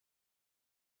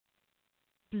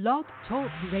Blog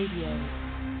Talk Radio.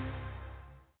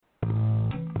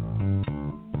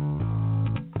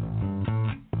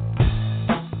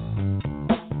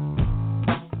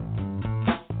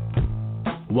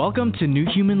 Welcome to New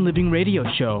Human Living Radio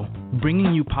Show,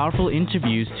 bringing you powerful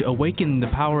interviews to awaken the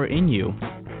power in you.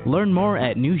 Learn more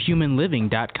at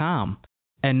newhumanliving.com.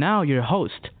 And now your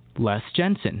host, Les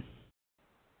Jensen.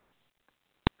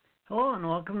 Hello and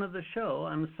welcome to the show.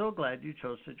 I'm so glad you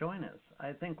chose to join us.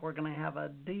 I think we're going to have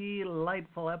a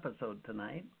delightful episode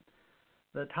tonight.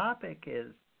 The topic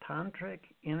is Tantric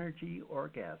Energy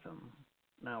Orgasm.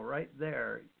 Now right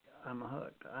there, I'm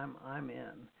hooked. I'm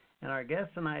in. And our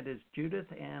guest tonight is Judith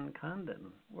Anne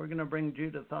Condon. We're going to bring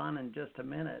Judith on in just a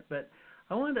minute, but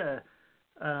I want to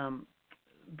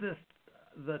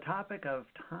the topic of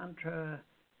Tantra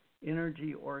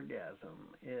Energy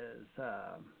Orgasm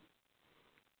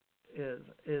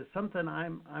is something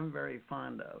I'm very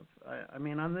fond of. I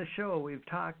mean, on this show we've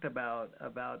talked about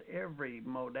every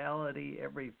modality,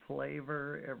 every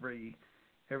flavor, every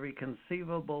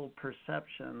conceivable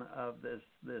perception of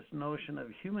this notion of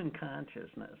human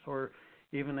consciousness, or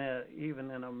even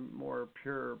in a more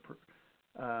pure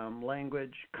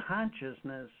language,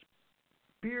 consciousness.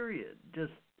 Period.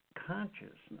 Just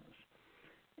consciousness.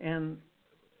 And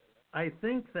I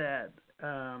think that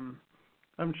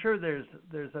I'm sure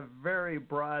there's a very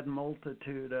broad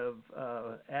multitude of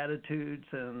attitudes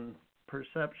and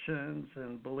perceptions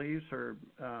and beliefs, or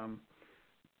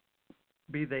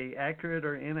be they accurate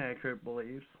or inaccurate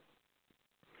beliefs,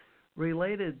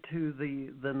 related to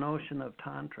the notion of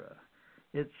Tantra.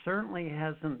 It certainly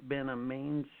hasn't been a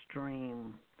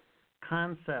mainstream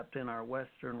concept in our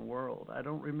Western world. I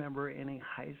don't remember any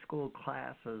high school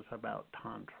classes about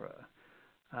Tantra.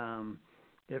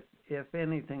 If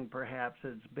anything, perhaps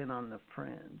it's been on the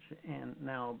fringe. And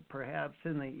now, perhaps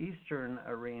in the Eastern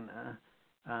arena,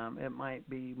 it might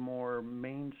be more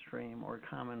mainstream or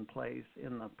commonplace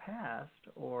in the past,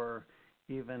 or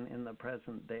even in the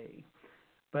present day.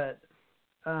 But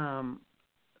I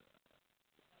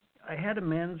had a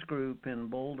men's group in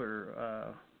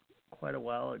Boulder quite a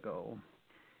while ago,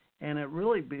 and it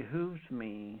really behooves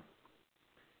me.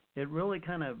 It really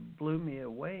kind of blew me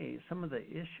away, some of the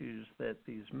issues that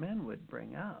these men would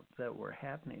bring up that were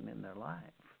happening in their life.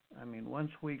 I mean,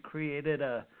 once we created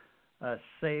a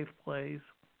safe place,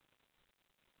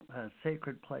 a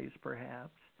sacred place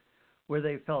perhaps, where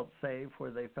they felt safe,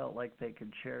 where they felt like they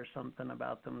could share something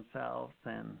about themselves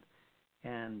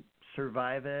and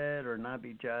survive it or not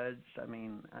be judged. I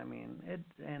mean it,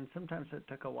 and sometimes it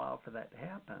took a while for that to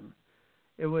happen.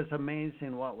 It was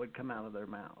amazing what would come out of their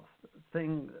mouth.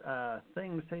 Things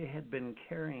they had been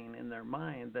carrying in their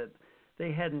mind that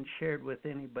they hadn't shared with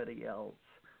anybody else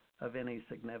of any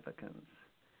significance.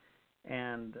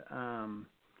 And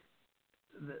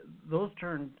those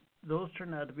turned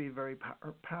out to be very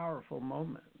powerful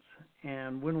moments.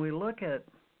 And when we look at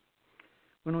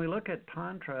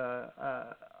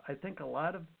Tantra, I think a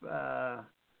lot of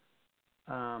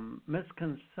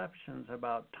misconceptions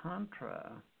about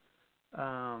Tantra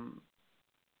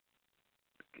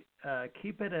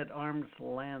keep it at arm's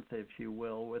length, if you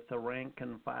will, with the rank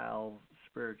and file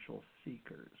spiritual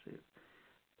seekers.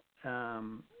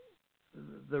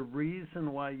 The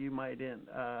reason why you might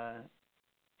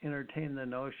entertain the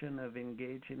notion of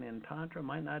engaging in Tantra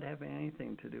might not have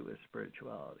anything to do with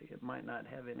spirituality. It might not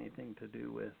have anything to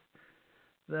do with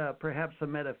perhaps the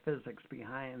metaphysics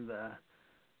behind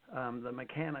the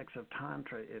mechanics of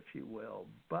Tantra, if you will.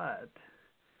 But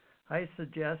I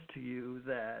suggest to you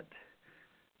that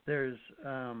there's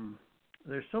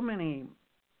so many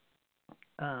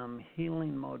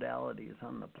healing modalities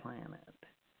on the planet,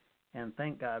 and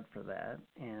thank God for that.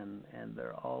 And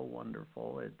they're all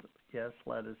wonderful. Yes,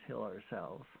 let us heal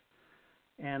ourselves.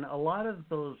 And a lot of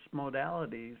those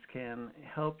modalities can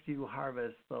help you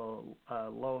harvest the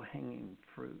low-hanging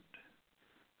fruit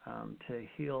to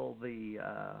heal the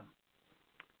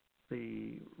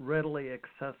readily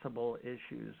accessible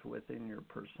issues within your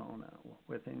persona,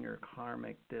 within your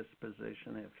karmic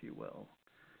disposition, if you will.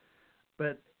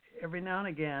 But every now and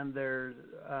again, there's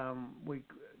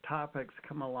topics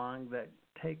come along that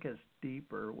take us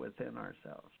deeper within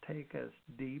ourselves, take us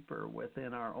deeper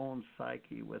within our own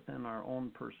psyche, within our own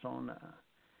persona.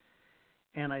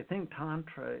 And I think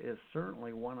Tantra is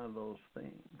certainly one of those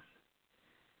things.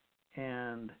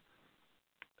 And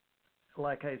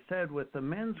like I said, with the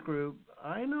men's group,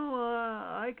 I know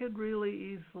I could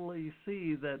really easily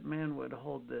see that men would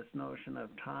hold this notion of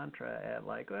Tantra at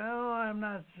like, well, I'm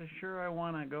not so sure I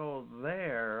want to go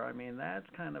there. I mean, that's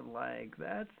kind of like,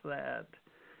 that's that.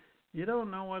 You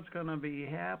don't know what's going to be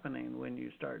happening when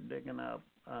you start digging up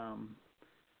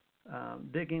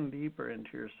digging deeper into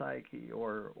your psyche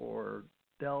or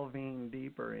delving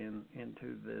deeper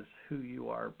into this who you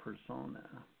are persona.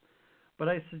 But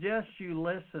I suggest you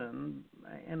listen,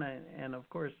 and of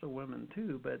course the women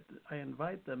too, but I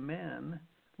invite the men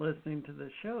listening to the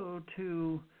show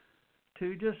to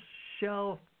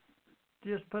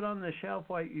just put on the shelf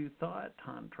what you thought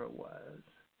Tantra was,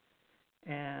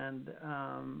 and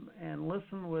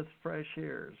listen with fresh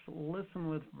ears, listen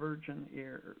with virgin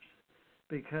ears,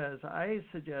 because I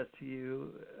suggest to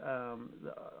you,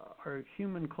 our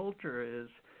human culture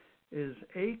is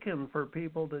aching for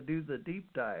people to do the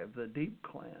deep dive, the deep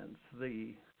cleanse,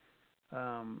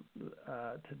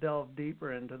 to delve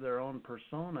deeper into their own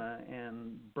persona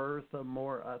and birth a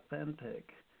more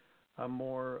authentic, a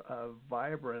more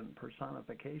vibrant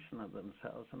personification of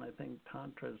themselves. And I think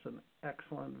Tantra is an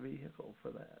excellent vehicle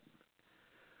for that.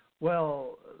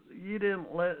 Well, you didn't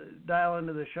dial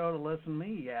into the show to listen to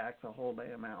me yak the whole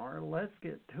damn hour. Let's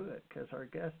get to it, because our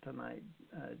guest tonight,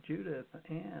 Judith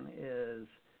Anne, is,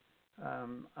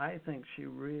 I think she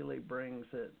really brings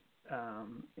it,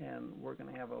 and we're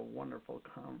going to have a wonderful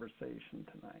conversation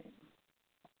tonight.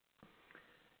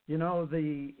 You know,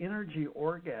 the energy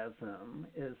orgasm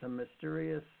is a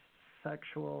mysterious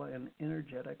sexual and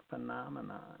energetic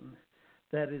phenomenon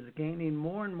that is gaining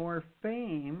more and more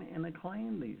fame and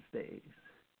acclaim these days.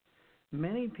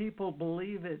 Many people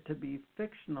believe it to be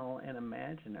fictional and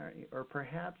imaginary, or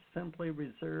perhaps simply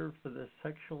reserved for the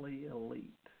sexually elite.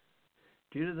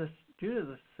 Judith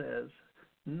says,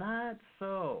 not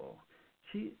so.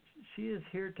 She is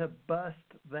here to bust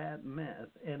that myth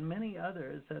and many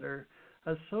others that are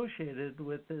associated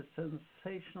with this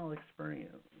sensational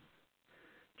experience.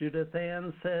 Judith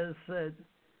Anne says that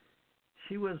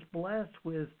she was blessed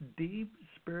with deep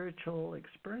spiritual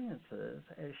experiences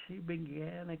as she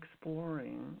began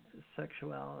exploring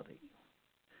sexuality,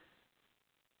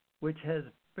 which has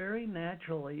very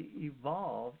naturally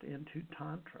evolved into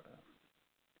Tantra.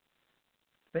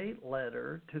 Fate led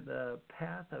her to the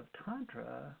path of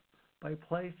Tantra by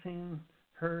placing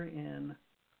her in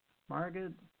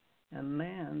Margot and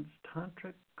Anand's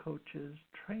Tantric coaches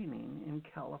training in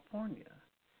California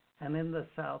and in the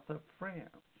south of France.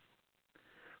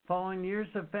 Following years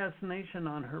of fascination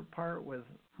on her part with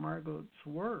Margot's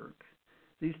work,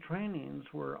 these trainings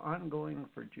were ongoing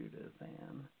for Judith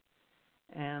Anne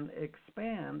and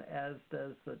expand, as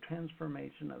does the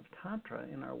transformation of Tantra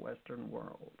in our Western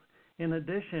world. In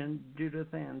addition,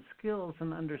 Judith Anne's skills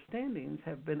and understandings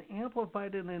have been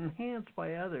amplified and enhanced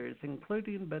by others,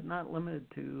 including but not limited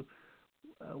to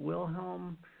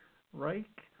Wilhelm Reich,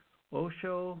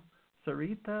 Osho,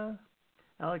 Sarita,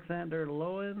 Alexander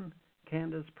Lowen,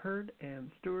 Candace, Pert,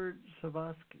 and Stuart,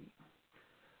 Sovatsky.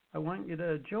 I want you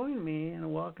to join me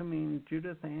in welcoming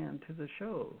Judith Anne to the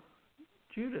show.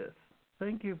 Judith,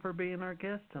 thank you for being our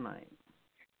guest tonight.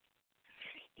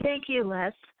 Thank you,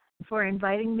 Les, for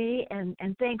inviting me, and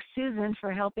thanks, Susan,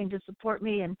 for helping to support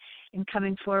me in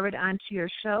coming forward onto your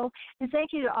show. And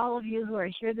thank you to all of you who are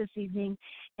here this evening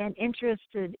and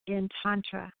interested in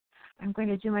Tantra. I'm going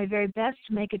to do my very best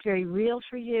to make it very real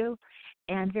for you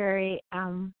and very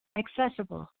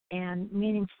accessible and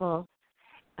meaningful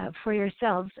for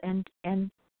yourselves and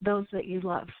those that you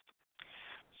love.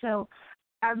 So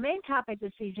our main topic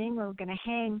this evening, we're going to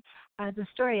hang the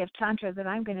story of Tantra that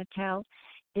I'm going to tell,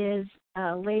 is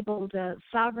labeled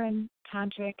Sovereign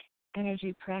Tantric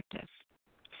Energy Practice.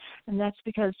 And that's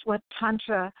because what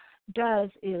Tantra does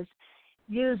is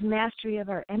use mastery of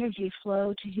our energy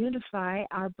flow to unify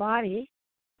our body,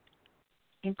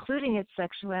 including its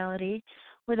sexuality,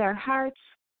 with our hearts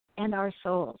and our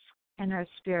souls and our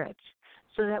spirits,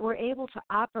 so that we're able to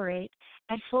operate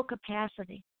at full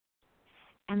capacity.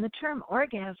 And the term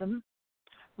orgasm,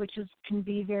 which can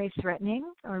be very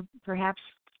threatening or perhaps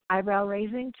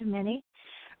eyebrow-raising to many,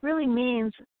 really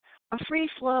means a free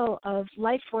flow of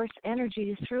life force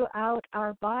energy throughout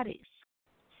our bodies,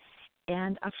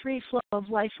 and a free flow of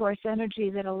life force energy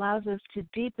that allows us to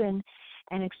deepen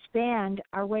and expand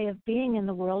our way of being in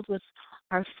the world with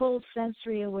our full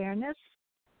sensory awareness,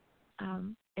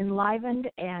 enlivened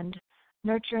and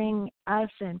nurturing us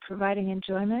and providing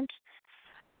enjoyment,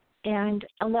 and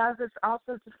allows us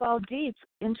also to fall deep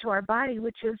into our body,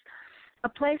 which is a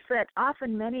place that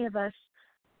often many of us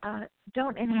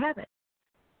don't inhabit.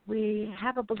 We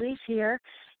have a belief here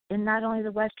in not only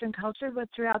the Western culture but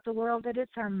throughout the world that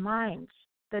it's our minds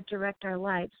that direct our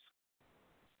lives,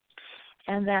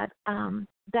 and that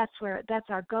that's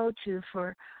our go-to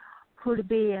for who to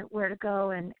be and where to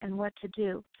go and what to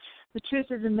do. The truth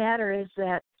of the matter is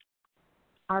that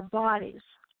our bodies,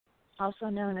 also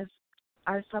known as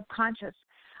our subconscious,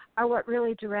 are what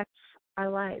really directs our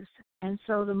lives. And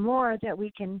so the more that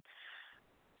we can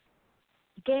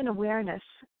gain awareness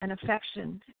and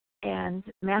affection and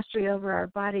mastery over our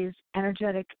body's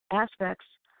energetic aspects,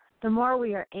 the more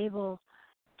we are able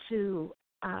to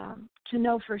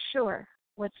know for sure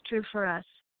what's true for us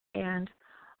and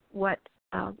what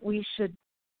we should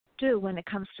do when it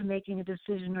comes to making a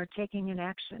decision or taking an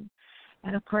action.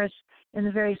 And of course, in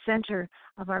the very center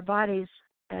of our bodies,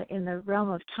 in the realm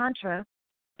of Tantra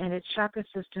and its chakra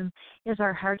system, is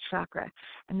our heart chakra.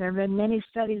 And there have been many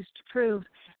studies to prove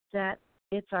that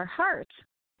it's our heart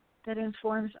that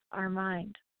informs our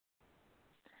mind.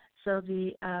 So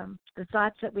the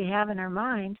thoughts that we have in our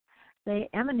mind, they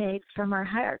emanate from our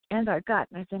heart and our gut.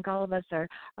 And I think all of us are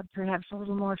perhaps a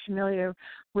little more familiar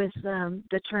with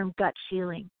the term gut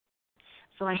feeling.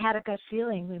 So I had a gut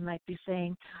feeling, we might be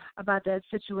saying, about that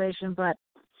situation, but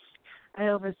I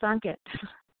overthunk it.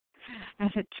 And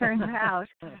it turned out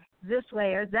this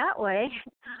way or that way,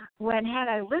 when had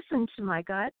I listened to my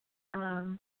gut,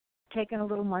 taken a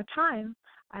little more time,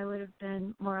 I would have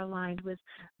been more aligned with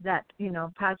that,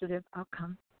 positive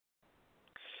outcome.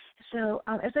 So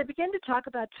as I begin to talk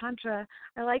about Tantra,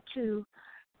 I like to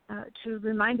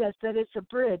remind us that it's a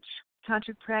bridge.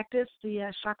 Tantric practice,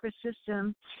 the chakra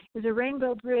system, is a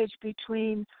rainbow bridge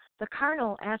between the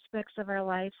carnal aspects of our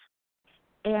life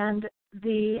and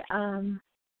the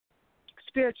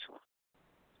spiritual.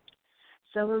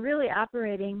 So we're really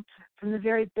operating from the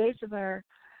very base of our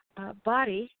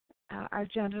body, our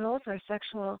genitals, our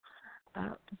sexual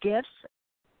gifts,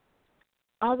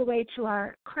 all the way to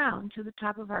our crown, to the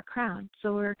top of our crown.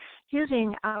 So we're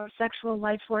using our sexual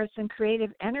life force and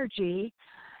creative energy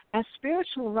as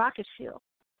spiritual rocket fuel.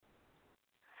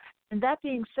 And that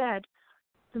being said,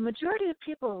 the majority of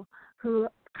people who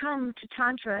come to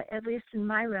Tantra, at least in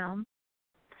my realm,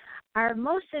 are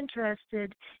most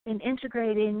interested in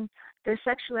integrating their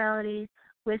sexuality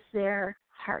with their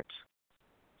heart,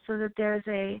 so that there's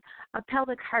a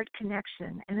pelvic heart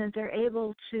connection, and that they're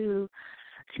able to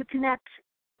connect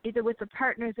either with a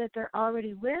partner that they're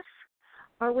already with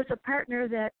or with a partner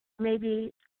that may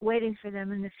be waiting for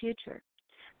them in the future.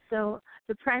 So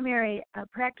the primary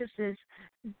practices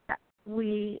that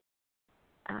we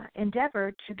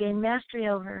endeavor to gain mastery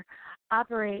over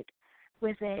operate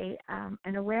with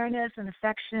an awareness, an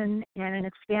affection, and an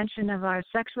expansion of our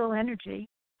sexual energy,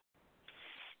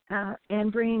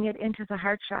 and bringing it into the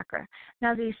heart chakra.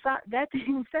 Now, that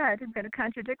being said, I'm going to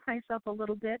contradict myself a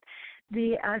little bit.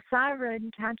 The sovereign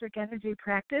Tantric energy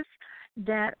practice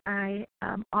that I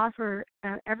offer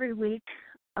every week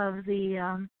of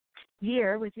the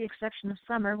year, with the exception of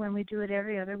summer when we do it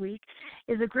every other week,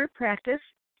 is a group practice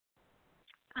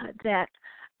that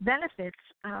benefits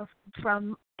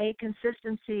from a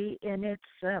consistency in its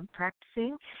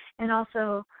practicing, and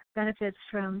also benefits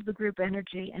from the group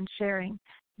energy and sharing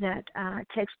that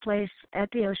takes place at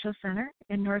the Osho Center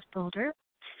in North Boulder.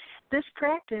 This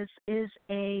practice is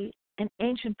an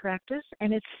ancient practice,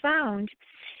 and it's found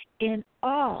in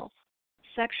all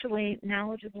sexually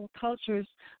knowledgeable cultures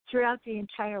throughout the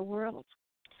entire world.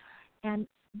 And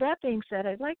that being said,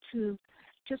 I'd like to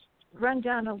just run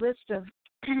down a list of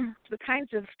the kinds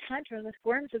of Tantra, the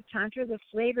forms of Tantra, the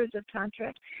flavors of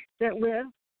Tantra that live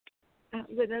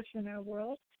with us in our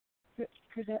world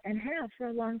and have for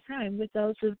a long time with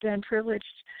those who've been privileged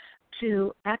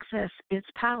to access its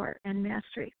power and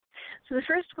mastery. So the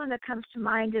first one that comes to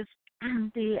mind is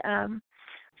the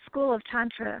school of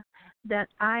Tantra that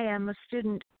I am a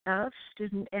student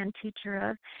and teacher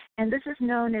of, and this is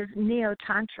known as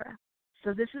Neo-Tantra.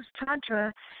 So this is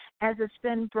Tantra as it's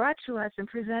been brought to us and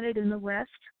presented in the West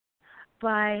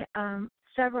by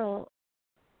several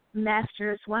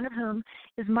masters, one of whom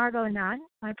is Margot,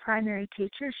 my primary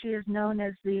teacher. She is known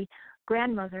as the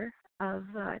grandmother of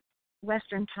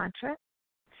Western Tantra.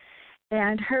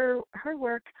 And her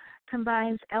work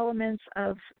combines elements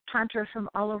of Tantra from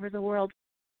all over the world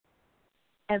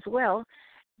as well,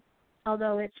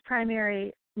 although its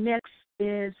primary mix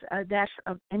is that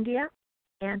of India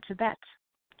and Tibet.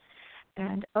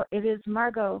 And it is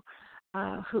Margot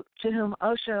to whom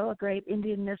Osho, a great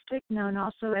Indian mystic, known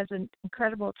also as an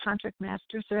incredible tantric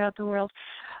master throughout the world,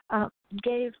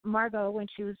 gave Margot, when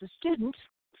she was a student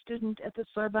at the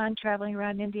Sorbonne, traveling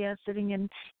around India, sitting in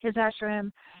his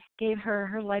ashram, gave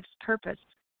her life's purpose,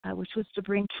 which was to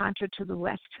bring Tantra to the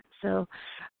West. So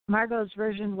Margot's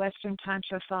version, Western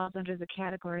Tantra, falls under the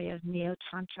category of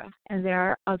Neo-Tantra, and there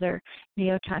are other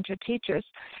Neo-Tantra teachers.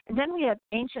 And then we have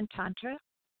Ancient Tantra,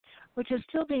 which is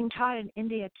still being taught in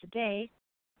India today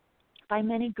by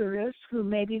many gurus who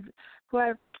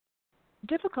are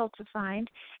difficult to find.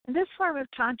 And this form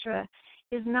of Tantra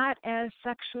is not as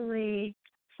sexually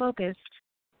focused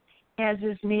as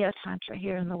is Neo-Tantra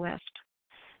here in the West.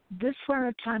 This form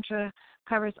of Tantra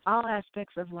covers all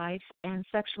aspects of life, and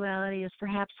sexuality is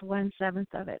perhaps 1/7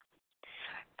 of it.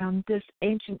 This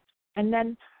ancient, and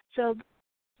then, so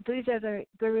these are the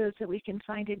gurus that we can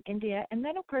find in India. And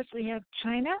then, of course, we have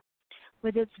China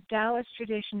with its Taoist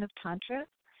tradition of Tantra,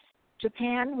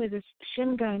 Japan with its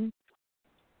Shingon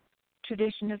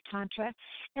tradition of Tantra,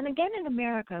 and again in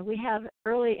America, we have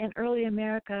in early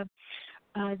America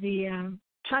the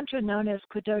Tantra known as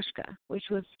Kadoshka, which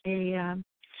was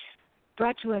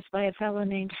brought to us by a fellow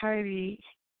named Harley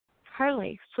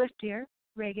Swift-Deer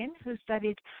Reagan, who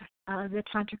studied the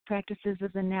tantric practices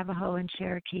of the Navajo and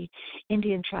Cherokee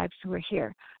Indian tribes who were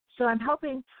here. So I'm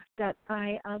hoping that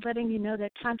by letting you know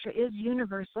that Tantra is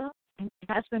universal and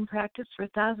has been practiced for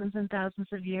thousands and thousands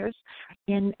of years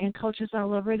in cultures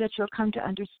all over, that you'll come to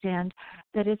understand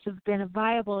that it's been a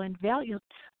viable and valued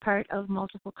part of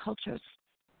multiple cultures.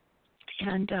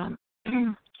 And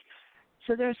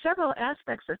so there are several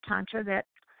aspects of Tantra that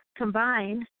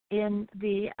combine in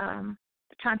the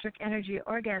Tantric Energy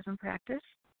Orgasm practice,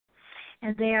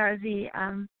 and they are the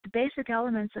basic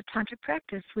elements of Tantric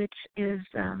practice, which is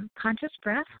conscious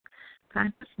breath,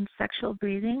 conscious and sexual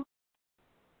breathing,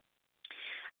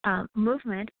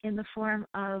 movement in the form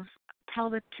of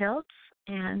pelvic tilts,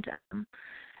 and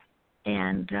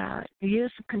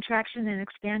use of contraction and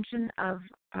expansion of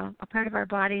a part of our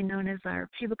body known as our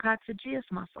pubococcygeus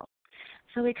muscle.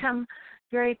 So we come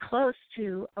very close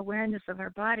to awareness of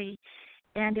our body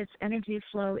and its energy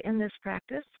flow in this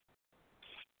practice.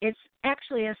 It's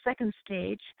actually a second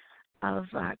stage of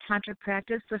Tantra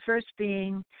practice, the first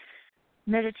being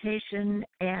meditation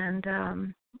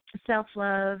and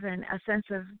self-love and a sense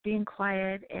of being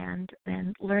quiet and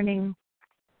learning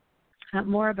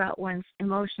more about one's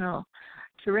emotional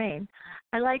terrain.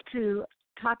 I like to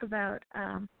talk about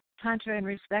Tantra in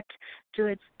respect to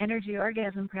its energy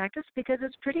orgasm practice because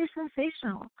it's pretty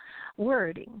sensational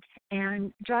wording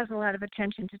and draws a lot of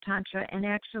attention to Tantra and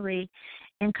actually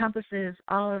encompasses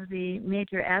all of the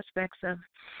major aspects of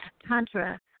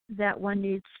Tantra that one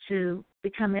needs to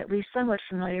become at least somewhat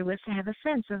familiar with to have a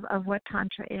sense of what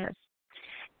Tantra is.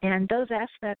 And those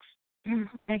aspects,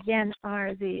 again,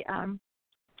 are the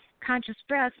conscious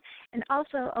breath and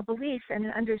also a belief and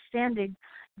an understanding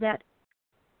that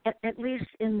at least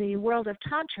in the world of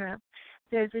Tantra,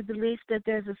 there's a belief that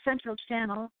there's a central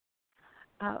channel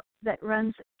that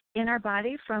runs in our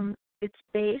body from its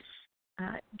base,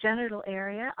 genital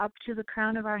area, up to the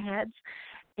crown of our heads.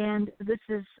 And this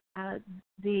is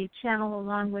the channel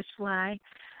along which lie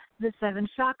the 7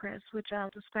 chakras, which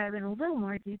I'll describe in a little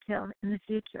more detail in the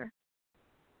future.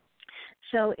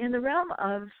 So in the realm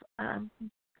of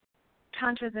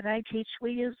Tantra that I teach,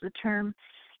 we use the term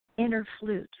inner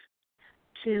flute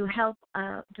to help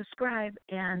describe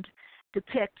and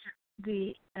depict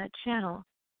the channel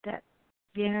that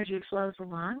the energy flows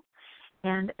along.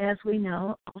 And as we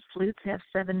know, all flutes have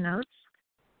 7 notes,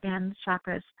 and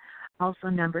chakras also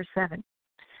number 7.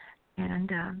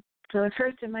 And so at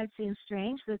first it might seem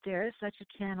strange that there is such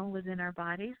a channel within our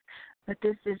bodies, but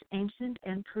this is ancient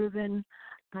and proven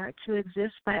to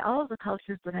exist by all of the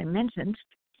cultures that I mentioned,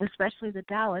 especially the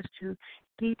Taoists, who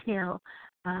detail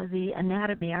the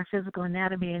anatomy, our physical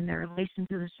anatomy, and their relation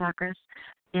to the chakras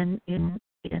in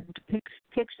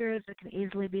pictures that can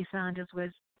easily be found, as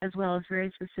well as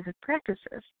very specific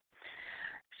practices.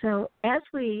 So as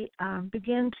we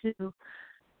begin to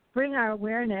bring our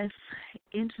awareness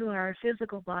into our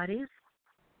physical bodies,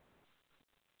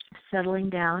 settling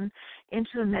down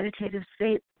into a meditative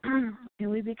state, and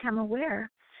we become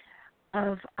aware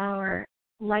of our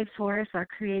life force, our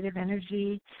creative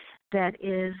energy that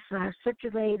is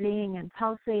circulating and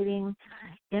pulsating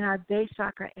in our base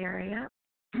chakra area,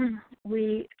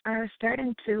 we are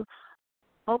starting to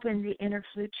open the inner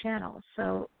flute channel.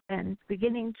 So, and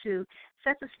beginning to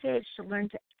set the stage to learn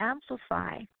to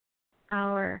amplify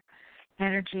our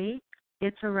energy,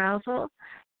 its arousal,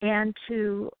 and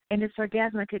its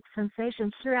orgasmic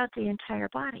sensations throughout the entire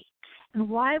body. And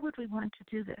why would we want to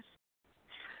do this?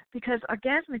 Because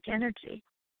orgasmic energy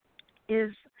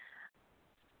is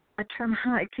a term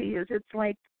I like to use. It's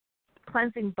like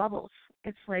cleansing bubbles.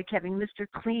 It's like having Mr.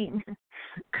 Clean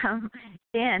come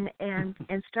in and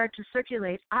start to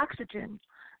circulate oxygen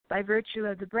by virtue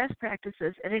of the breath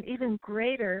practices at an even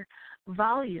greater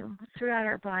volume throughout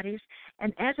our bodies.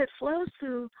 And as it flows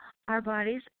through our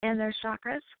bodies and their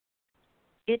chakras,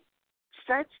 it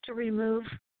starts to remove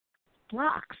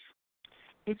blocks.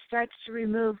 It starts to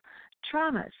remove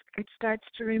traumas. It starts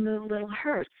to remove little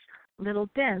hurts, little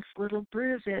dents, little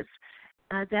bruises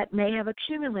that may have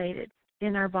accumulated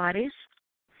in our bodies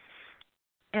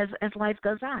as life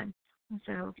goes on.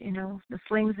 So, the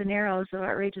slings and arrows of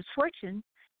outrageous fortune,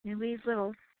 leave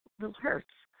little hurts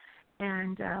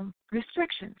and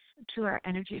restrictions to our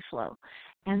energy flow.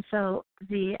 And so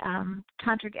the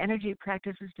Tantric energy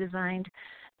practice is designed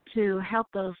to help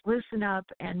those loosen up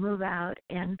and move out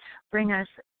and bring us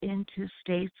into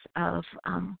states of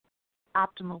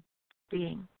optimal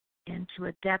being, into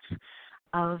a depth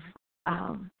of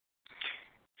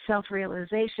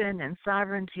self-realization and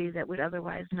sovereignty that would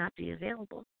otherwise not be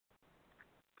available.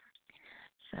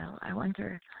 So I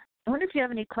wonder if you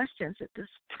have any questions at this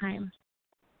time.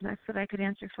 That's what I could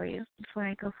answer for you before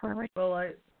I go forward.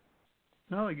 Well,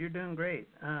 no, you're doing great.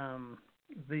 Okay.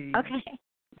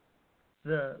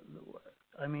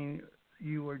 I mean,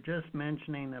 you were just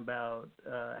mentioning about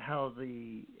how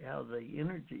the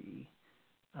energy,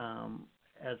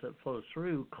 as it flows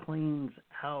through, cleans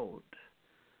out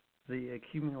the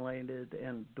accumulated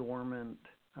and dormant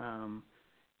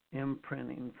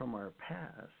imprinting from our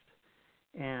past,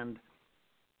 and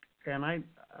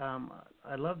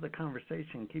I love the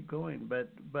conversation. Keep going, but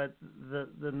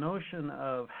the notion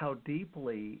of how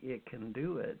deeply it can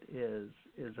do it is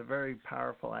a very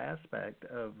powerful aspect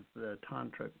of the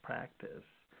tantric practice,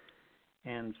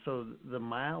 and so the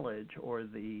mileage or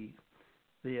the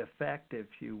effect, if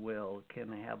you will,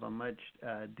 can have a much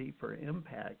deeper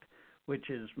impact, which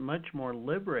is much more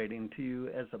liberating to you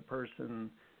as a person,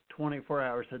 24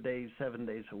 hours a day, 7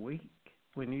 days a week.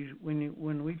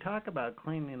 When we talk about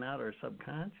cleaning out our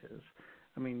subconscious,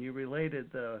 I mean, you related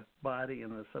the body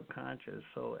and the subconscious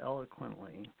so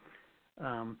eloquently.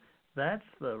 That's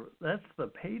the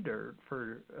pay dirt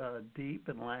for deep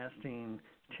and lasting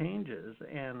changes,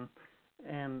 and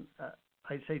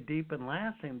I say deep and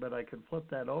lasting, but I could flip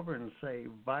that over and say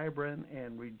vibrant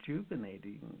and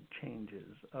rejuvenating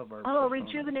changes of our persona.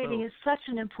 Rejuvenating is such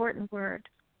an important word.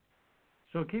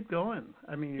 So keep going.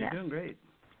 I mean, you're doing great.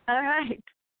 All right.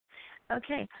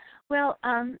 Okay. Well,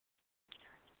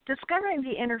 discovering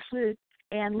the inner flute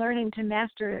and learning to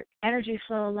master energy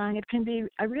flow along it can be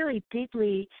a really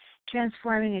deeply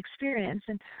transforming experience.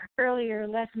 And earlier,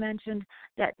 Les mentioned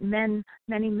that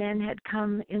many men had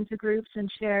come into groups and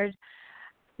shared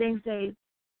things they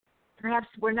perhaps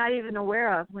were not even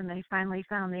aware of when they finally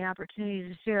found the opportunity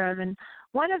to share of. And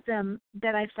one of them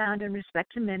that I found in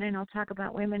respect to men, and I'll talk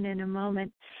about women in a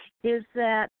moment, is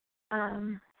that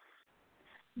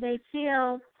they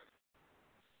feel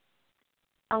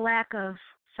a lack of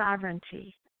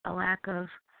sovereignty, a lack of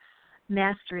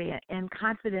mastery and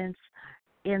confidence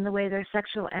in the way their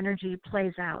sexual energy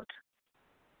plays out.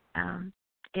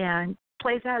 And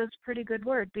plays out is a pretty good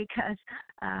word, because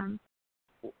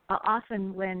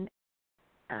often when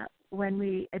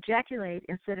we ejaculate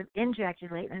instead of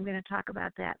injaculate, and I'm going to talk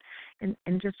about that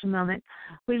in just a moment,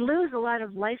 we lose a lot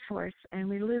of life force and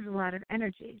we lose a lot of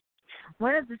energy.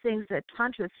 One of the things that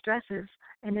Tantra stresses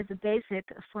and is a basic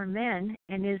for men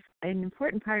and is an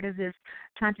important part of this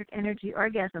Tantric Energy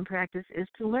Orgasm practice is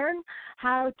to learn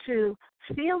how to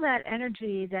feel that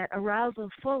energy, that arousal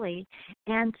fully,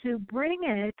 and to bring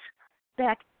it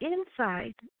back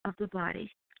inside of the body,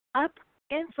 up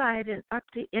inside and up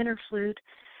the inner flute,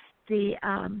 the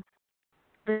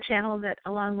channel that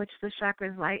along which the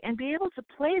chakras lie, and be able to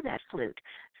play that flute.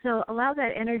 So allow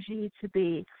that energy to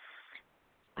be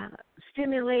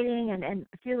stimulating and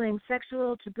feeling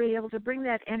sexual, to be able to bring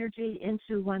that energy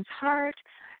into one's heart,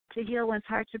 to heal one's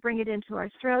heart, to bring it into our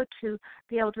throat, to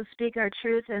be able to speak our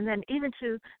truth, and then even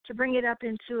to bring it up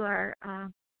into our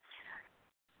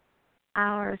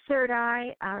third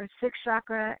eye, our sixth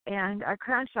chakra, and our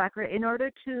crown chakra in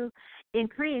order to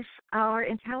increase our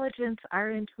intelligence, our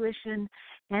intuition,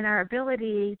 and our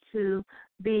ability to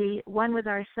be one with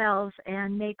ourselves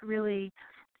and make really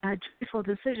joyful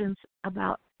decisions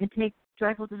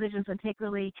and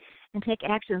take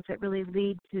actions that really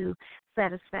lead to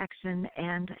satisfaction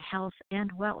and health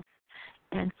and wealth.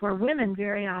 And for women,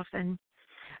 very often,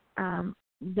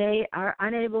 they are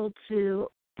unable to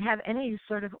have any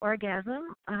sort of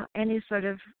orgasm, any sort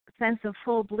of sense of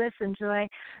full bliss and joy,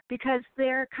 because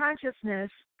their consciousness,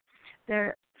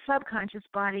 their subconscious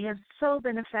body has so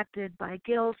been affected by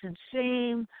guilt and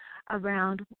shame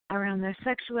around their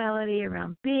sexuality,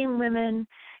 around being women,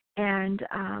 and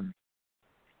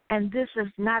this is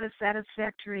not a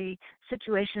satisfactory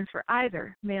situation for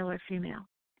either male or female.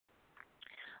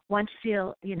 One to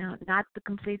feel, not the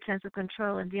complete sense of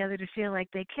control, and the other to feel like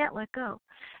they can't let go.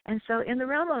 And so in the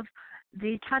realm of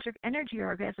the Tantric Energy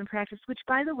Orgasm practice, which,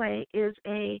 by the way, is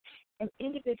an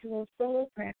individual solo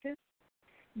practice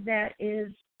that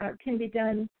can be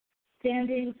done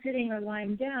standing, sitting, or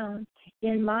lying down.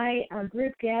 In my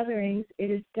group gatherings,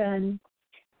 it is done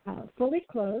fully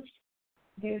clothed.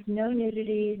 There's no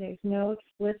nudity. There's no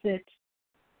explicit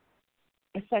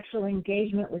sexual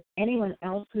engagement with anyone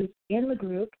else who's in the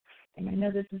group. And I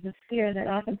know this is a fear that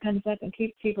often comes up and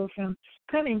keeps people from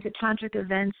coming to tantric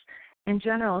events in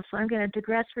general. So I'm going to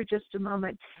digress for just a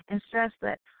moment and stress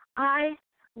that I,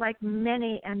 like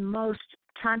many and most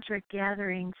tantric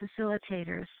gathering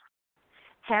facilitators,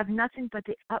 have nothing but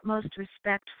the utmost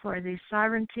respect for the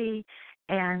sovereignty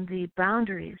and the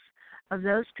boundaries of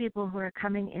those people who are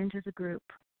coming into the group.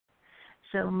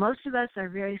 So most of us are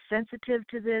very sensitive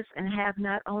to this and have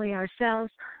not only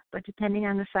ourselves, but depending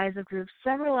on the size of groups,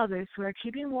 several others who are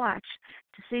keeping watch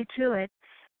to see to it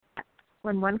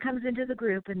when one comes into the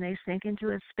group and they sink into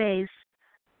a space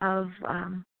of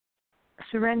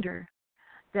surrender,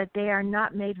 that they are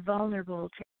not made vulnerable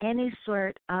to any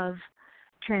sort of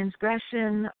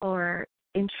transgression or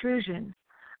intrusion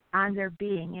on their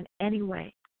being in any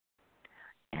way.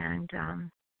 And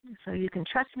so you can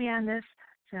trust me on this.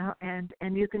 So, and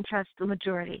you can trust the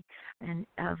majority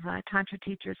of Tantra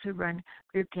teachers who run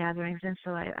group gatherings. And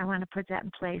so I want to put that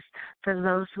in place for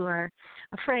those who are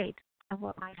afraid of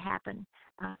what might happen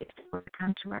if they were to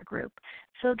come to our group.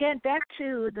 So again, back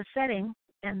to the setting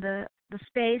and the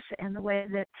space and the way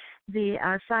that the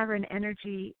sovereign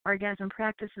energy orgasm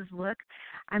practices look.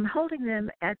 I'm holding them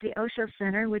at the Osho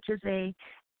Center, which is a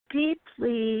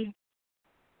deeply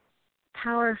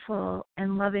powerful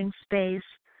and loving space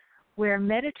where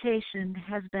meditation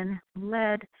has been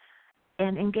led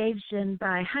and engaged in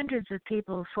by hundreds of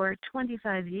people for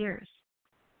 25 years.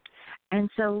 And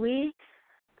so we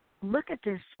look at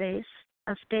this space,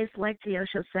 a space like the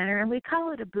Osho Center, and we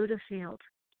call it a Buddha field,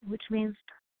 which means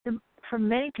for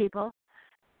many people,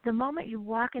 the moment you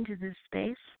walk into this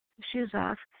space, shoes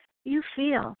off, you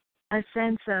feel a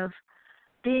sense of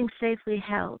being safely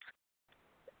held,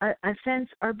 a sense,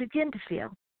 or begin to feel,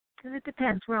 because it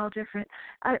depends, we're all different,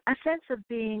 a sense of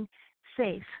being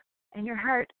safe, and your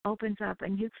heart opens up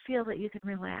and you feel that you can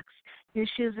relax. Your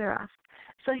shoes are off.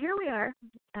 So here we are,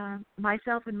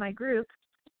 myself and my group,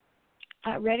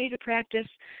 ready to practice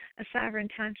a sovereign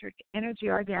tantric energy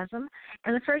orgasm.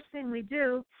 And the first thing we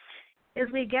do is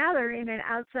we gather in an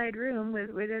outside room where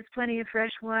there's plenty of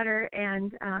fresh water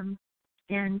and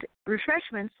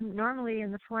refreshments, normally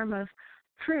in the form of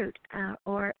fruit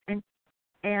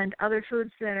and other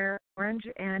foods that are orange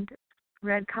and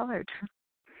red colored.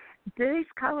 These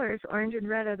colors, orange and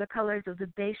red, are the colors of the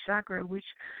base chakra,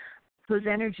 whose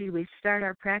energy we start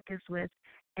our practice with.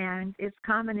 And it's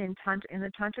common in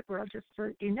the tantric world, just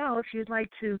so you know, if you'd like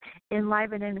to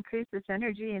enliven and increase this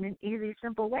energy in an easy,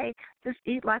 simple way, just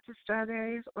eat lots of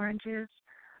strawberries, oranges,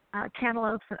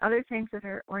 cantaloupes, and other things that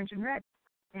are orange and red.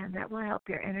 And that will help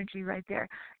your energy right there.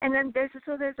 And then there's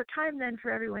a time then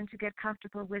for everyone to get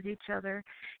comfortable with each other,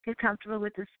 get comfortable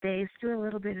with the space, do a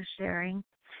little bit of sharing,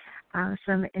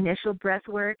 some initial breath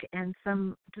work, and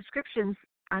some descriptions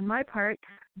on my part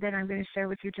that I'm going to share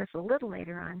with you just a little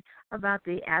later on about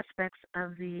the aspects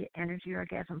of the energy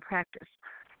orgasm practice.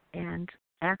 And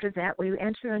after that, we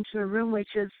enter into a room which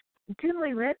is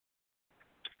dimly lit.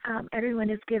 Everyone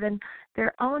is given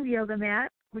their own yoga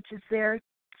mat, which is their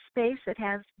space that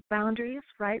has boundaries,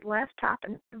 right, left, top,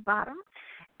 and bottom,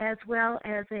 as well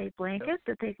as a blanket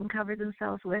that they can cover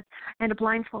themselves with, and a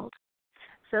blindfold.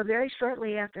 So very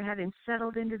shortly after having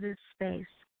settled into this space,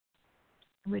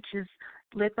 which is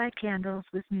lit by candles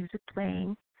with music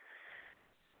playing,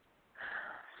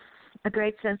 a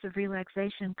great sense of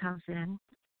relaxation comes in,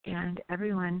 and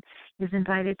everyone is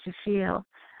invited to feel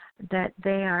that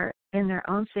they are in their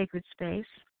own sacred space,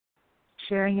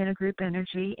 sharing in a group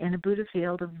energy in a Buddha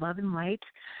field of love and light,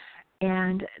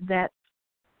 and that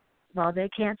while they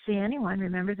can't see anyone,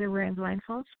 remember they're wearing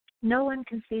blindfolds, no one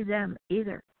can see them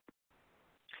either.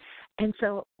 And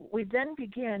so we then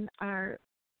begin our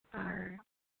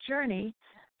journey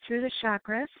through the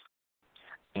chakras,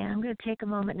 and I'm going to take a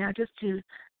moment now just to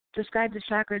describe the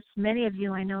chakras. Many of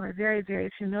you I know are very, very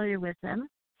familiar with them.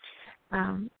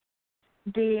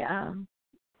 The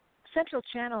central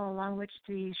channel along which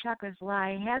the chakras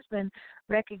lie has been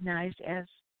recognized as,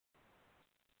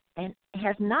 and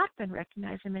has not been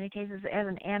recognized in many cases, as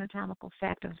an anatomical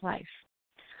fact of life.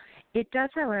 It does,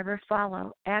 however,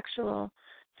 follow actual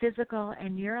physical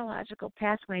and neurological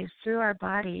pathways through our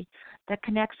body that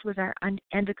connects with our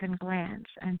endocrine glands.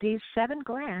 And these 7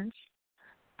 glands,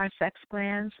 our sex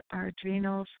glands, our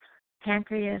adrenals,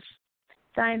 pancreas,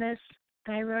 thymus,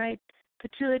 thyroid,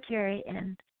 pituitary,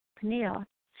 and pineal,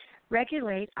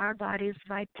 regulate our body's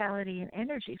vitality and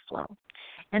energy flow.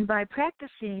 And by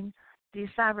practicing the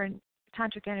sovereign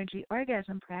tantric energy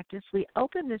orgasm practice, we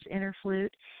open this inner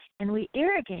flute and we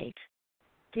irrigate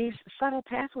these subtle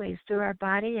pathways through our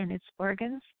body and its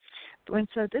organs. And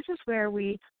so this is where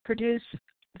we produce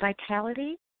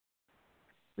vitality,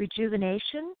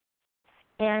 rejuvenation,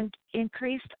 and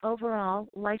increased overall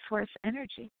life force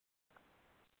energy.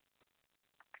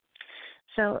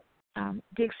 So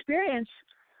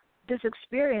this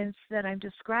experience that I'm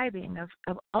describing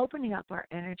of opening up our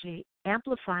energy,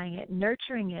 amplifying it,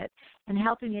 nurturing it, and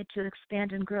helping it to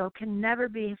expand and grow can never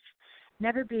be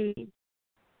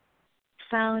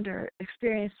found or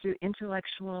experienced through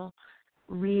intellectual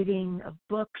reading of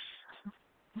books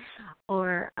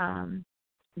or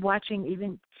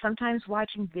sometimes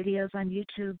watching videos on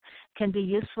YouTube can be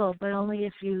useful, but only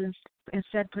if you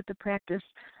instead put the practice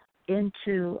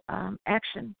into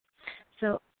action.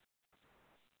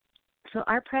 So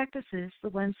our practices, the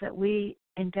ones that we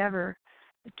endeavor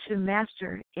to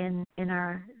master in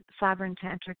our Sovereign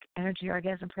Tantric Energy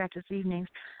Orgasm practice evenings,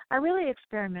 are really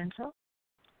experimental.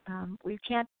 We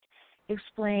can't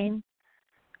explain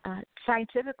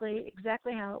scientifically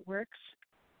exactly how it works,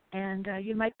 and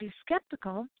you might be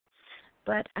skeptical,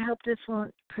 but I hope this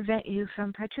won't prevent you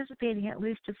from participating at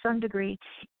least to some degree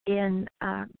in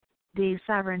the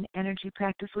sovereign energy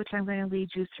practice, which I'm going to lead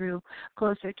you through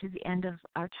closer to the end of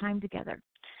our time together.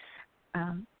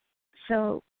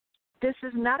 So this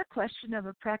is not a question of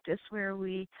a practice where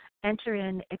we enter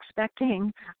in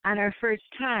expecting on our first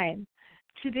time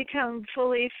to become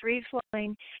fully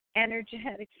free-flowing,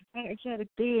 energetic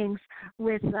beings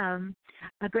with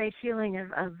a great feeling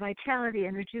of vitality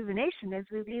and rejuvenation as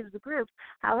we leave the group.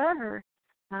 However,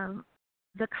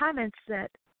 the comments that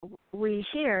we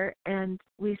hear and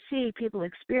we see people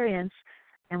experience,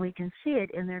 and we can see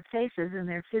it in their faces and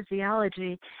their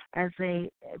physiology as they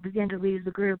begin to leave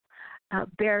the group,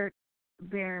 bear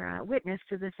witness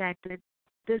to the fact that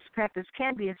this practice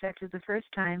can be effective the first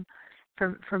time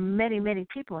for many, many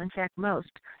people, in fact, most.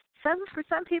 For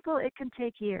some people, it can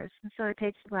take years, and so it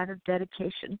takes a lot of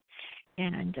dedication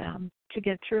and to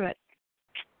get through it.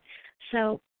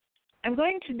 So I'm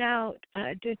going to now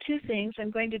do two things.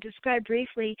 I'm going to describe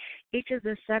briefly each of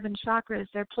the 7 chakras,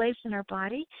 their place in our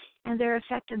body, and their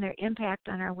effect and their impact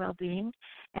on our well-being,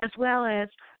 as well as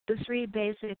the 3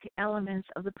 basic elements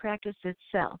of the practice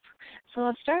itself. So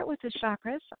I'll start with the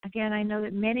chakras. Again, I know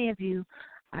that many of you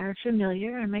are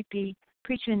familiar. I might be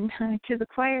preaching to the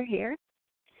choir here.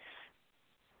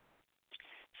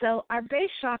 So our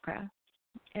base chakra,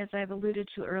 as I've alluded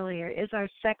to earlier, is our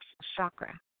sex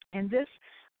chakra. And this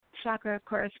chakra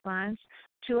corresponds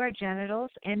to our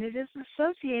genitals, and it is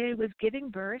associated with giving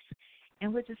birth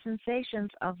and with the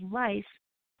sensations of life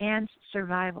and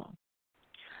survival.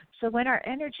 So when our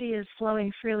energy is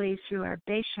flowing freely through our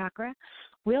base chakra,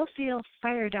 we'll feel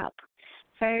fired up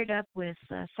with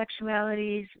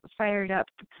sexuality, fired up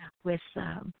with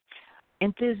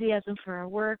enthusiasm for our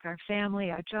work, our family,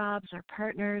 our jobs, our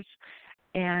partners,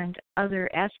 and other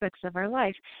aspects of our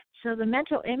life. So the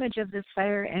mental image of this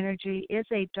fire energy is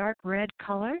a dark red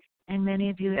color, and many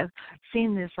of you have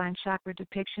seen this on chakra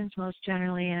depictions, most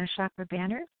generally in a chakra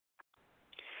banner.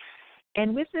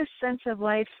 And with this sense of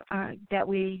life that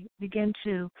we begin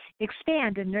to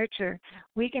expand and nurture,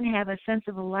 we can have a sense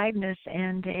of aliveness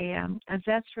and a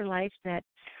zest for life that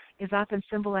is often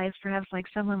symbolized perhaps like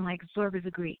someone like Zorba the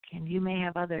Greek, and you may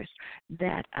have others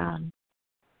that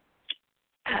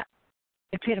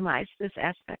epitomize this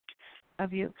aspect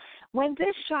of you. When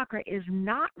this chakra is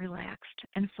not relaxed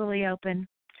and fully open,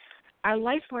 our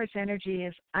life force energy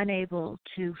is unable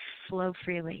to flow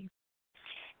freely.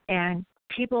 And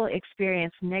people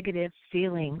experience negative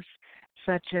feelings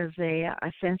such as a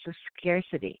sense of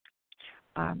scarcity,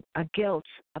 a guilt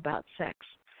about sex.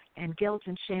 And guilt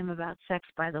and shame about sex,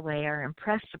 by the way, are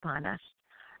impressed upon us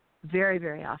very,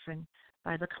 very often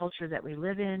by the culture that we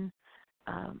live in,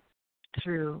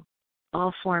 through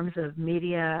all forms of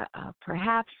media,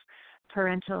 perhaps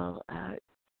parental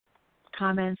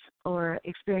comments or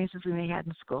experiences we may have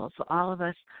in school. So all of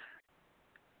us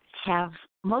have,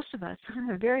 most of us,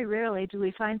 very rarely do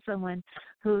we find someone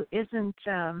who isn't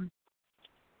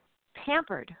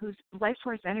hampered, whose life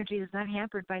force energy is not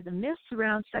hampered by the myths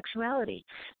around sexuality,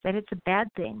 that it's a bad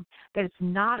thing, that it's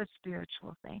not a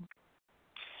spiritual thing,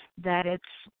 that it's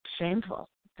shameful,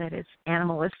 that it's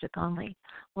animalistic only.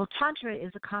 Well, Tantra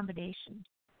is a combination,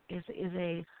 is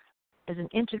an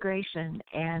integration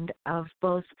and of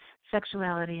both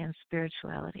sexuality and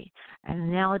spirituality. An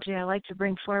analogy I like to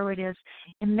bring forward is,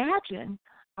 imagine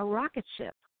a rocket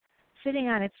ship sitting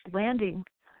on its landing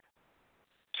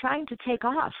trying to take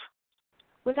off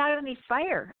without any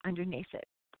fire underneath it.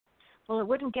 Well, it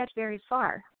wouldn't get very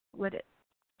far, would it?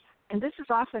 And this is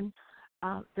often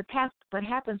the path, what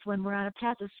happens when we're on a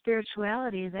path of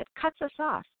spirituality that cuts us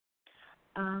off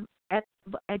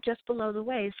at just below the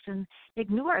waist and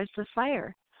ignores the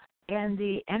fire and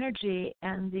the energy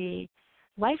and the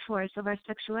life force of our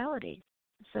sexuality.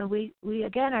 So we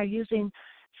again are using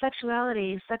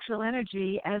sexuality, sexual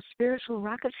energy as spiritual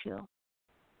rocket fuel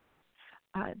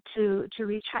to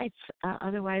reach heights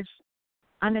otherwise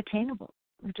unattainable.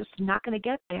 We're just not going to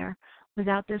get there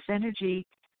without this energy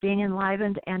being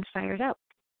enlivened and fired up.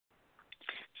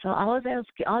 So all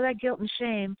that guilt and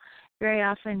shame very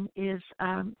often is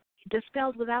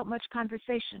dispelled without much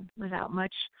conversation, without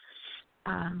much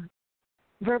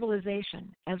verbalization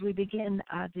as we begin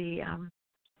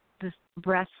this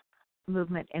breath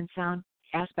movement and sound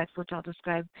aspects, which I'll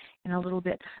describe in a little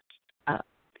bit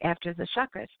after the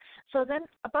chakras. So then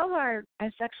above our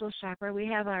sexual chakra, we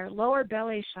have our lower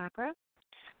belly chakra.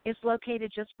 It's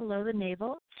located just below the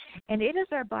navel, and it is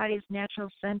our body's natural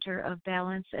center of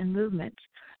balance and movement.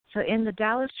 So in the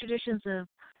Taoist traditions of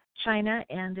China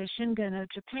and the Shingon of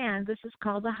Japan, this is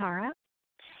called the hara,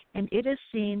 and it is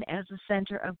seen as the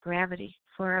center of gravity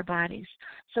for our bodies.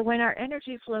 So when our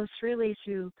energy flows freely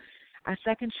through our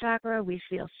second chakra, we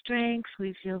feel strength,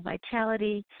 we feel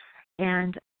vitality,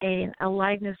 and an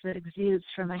aliveness that exudes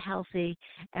from a healthy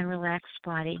and relaxed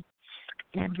body.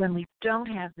 And when we don't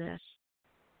have this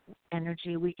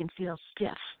energy, we can feel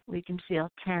stiff, we can feel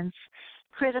tense,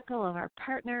 critical of our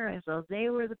partner as though they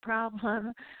were the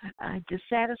problem,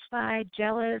 dissatisfied,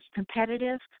 jealous,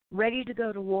 competitive, ready to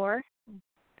go to war.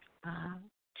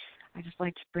 I just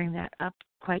like to bring that up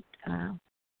quite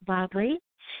loudly.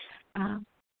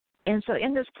 And so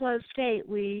in this closed state,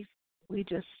 we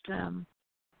just are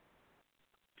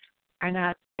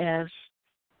not as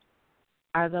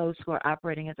are those who are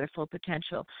operating at their full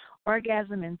potential.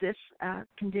 Orgasm in this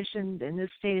condition, in this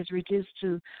state, is reduced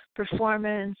to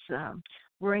performance,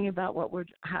 worrying about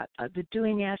the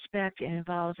doing aspect. It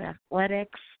involves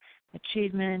athletics,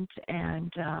 achievement,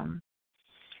 and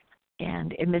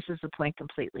it misses the point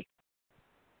completely.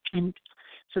 And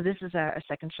so this is our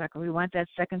second chakra. We want that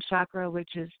second chakra,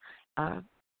 which is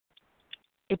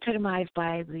epitomized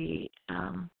by the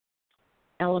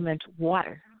element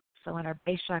water. So in our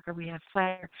base chakra, we have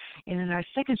fire. And in our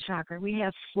second chakra, we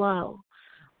have flow.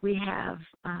 We have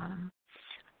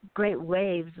great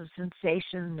waves of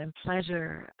sensation and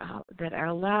pleasure that are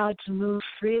allowed to move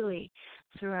freely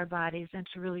through our bodies and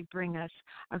to really bring us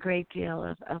a great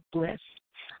deal of bliss.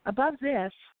 Above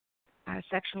this, our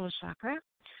sexual chakra,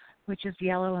 which is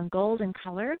yellow and gold in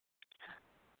color,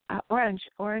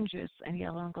 oranges and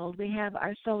yellow and gold. We have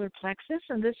our solar plexus,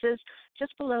 and this is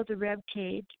just below the rib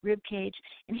cage.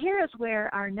 And here is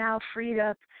where our now freed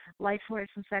up life force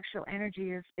and sexual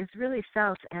energy is really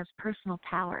felt as personal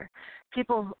power.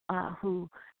 People who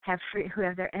have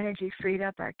their energy freed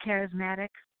up are charismatic.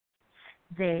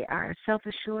 They are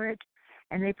self-assured,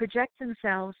 and they project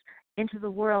themselves into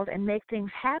the world and make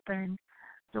things happen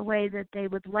the way that they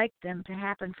would like them to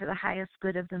happen for the highest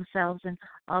good of themselves and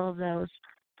all of those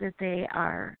that they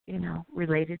are,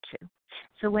 related to.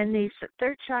 So when the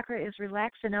third chakra is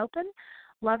relaxed and open,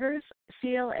 lovers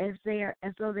feel as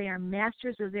though they are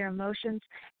masters of their emotions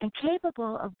and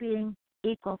capable of being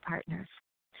equal partners,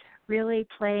 really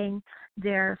playing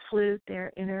their flute,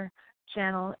 their inner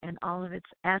channel, and all of its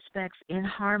aspects in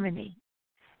harmony.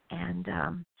 And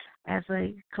as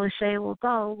a cliche will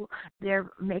go, they're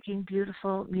making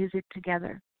beautiful music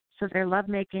together. So their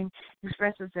lovemaking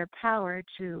expresses their power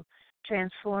to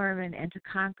transform and to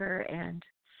conquer,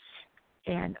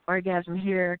 and orgasm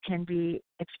here can be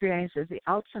experienced as the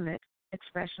ultimate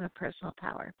expression of personal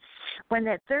power. When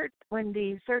the third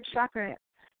chakra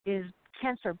is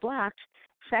tense or blocked,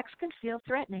 sex can feel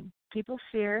threatening. People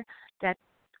fear that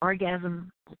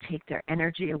orgasm will take their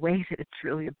energy away, that it's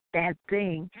really a bad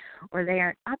thing, or they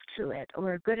aren't up to it,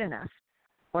 or good enough,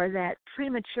 or that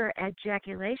premature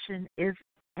ejaculation is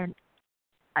an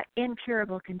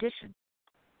incurable condition.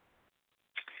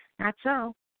 Not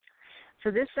so.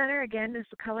 So this center, again, is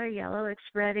the color yellow,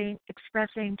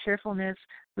 expressing cheerfulness,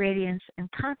 radiance,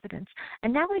 and confidence.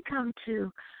 And now we come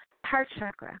to heart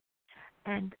chakra.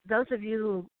 And those of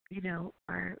you who,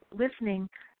 are listening,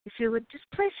 if you would just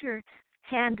place your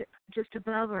hand just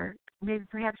above or maybe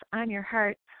perhaps on your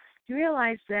heart, you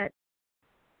realize that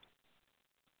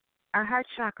our heart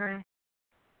chakra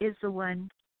is the one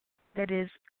that is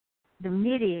the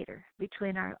mediator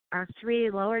between our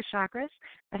three lower chakras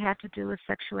that have to do with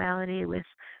sexuality, with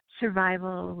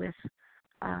survival, with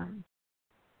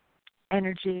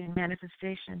energy and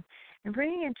manifestation. And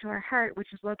bringing into our heart,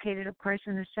 which is located, of course,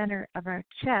 in the center of our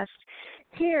chest,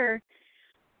 here,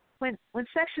 when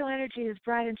sexual energy is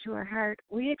brought into our heart,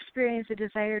 we experience a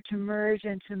desire to merge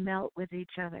and to melt with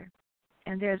each other.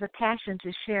 and there's a passion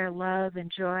to share love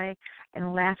and joy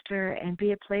and laughter and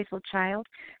be a playful child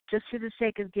just for the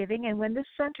sake of giving. And when this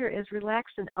center is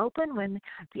relaxed and open, when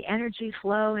the energy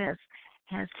flow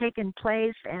has taken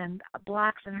place and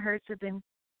blocks and hurts have been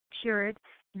cured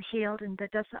and healed, and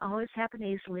that doesn't always happen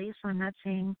easily, so I'm not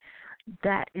saying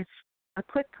that it's a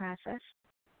quick process.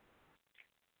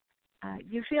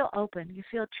 You feel open. You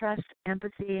feel trust,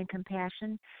 empathy, and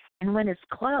compassion. And when it's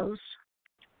closed,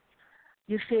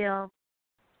 you feel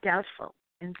doubtful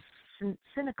and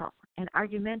cynical and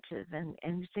argumentative, and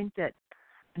you think that,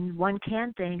 and one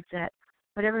can think that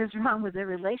whatever is wrong with their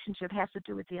relationship has to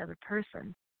do with the other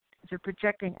person. They're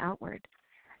projecting outward.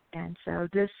 And so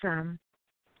this,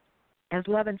 as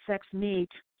love and sex meet,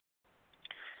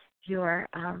 your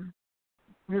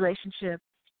relationship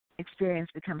experience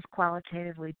becomes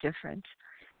qualitatively different.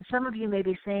 Some of you may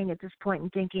be saying at this point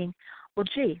and thinking, well,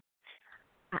 gee,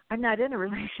 I'm not in a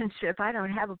relationship. I don't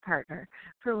have a partner.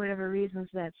 For whatever reasons,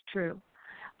 that's true.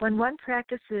 When one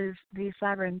practices the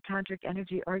sovereign tantric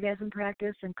energy orgasm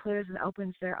practice and clears and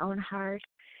opens their own heart,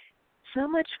 so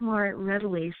much more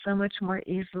readily, so much more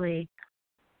easily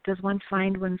does one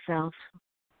find oneself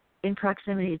in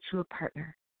proximity to a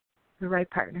partner, the right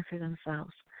partner for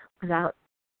themselves, without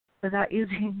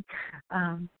using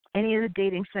any of the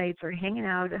dating sites or hanging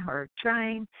out or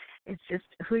trying. It's just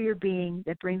who you're being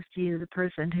that brings to you the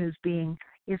person whose being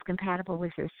is compatible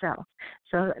with yourself.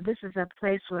 So this is a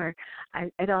place where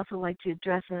I'd also like to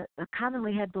address a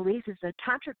commonly held belief is that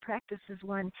tantric practice is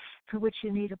one for which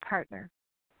you need a partner.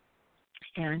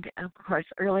 And, of course,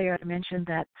 earlier I mentioned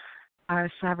that our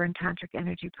sovereign tantric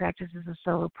energy practice is a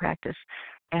solo practice.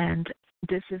 And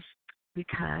this is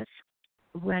because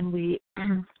when we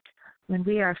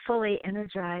are fully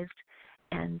energized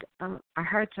and our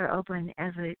hearts are open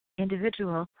as an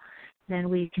individual, then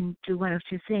we can do one of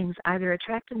two things, either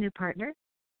attract a new partner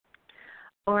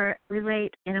or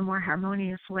relate in a more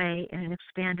harmonious way, in an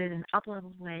expanded and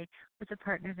up-leveled way with the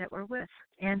partner that we're with,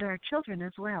 and our children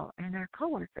as well, and our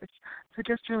coworkers. So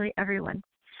just really everyone.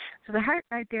 So the heart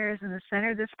right there is in the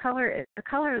center. This color, the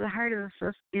color of the heart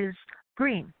is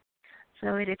green.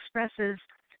 So it expresses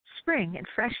spring and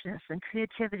freshness and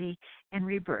creativity and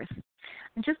rebirth.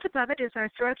 And just above it is our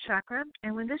throat chakra,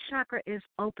 and when this chakra is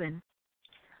open,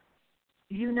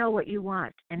 you know what you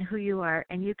want and who you are,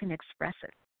 and you can express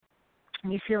it.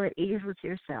 And you feel at ease with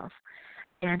yourself.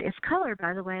 And its color,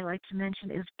 by the way, I like to mention,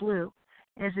 is blue,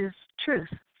 as is truth.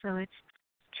 So it's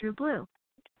true blue.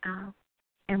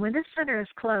 And when this center is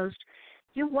closed,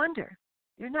 you wonder.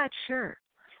 You're not sure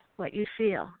what you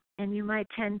feel, and you might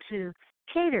tend to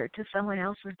cater to someone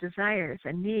else's desires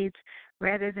and needs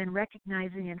rather than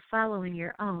recognizing and following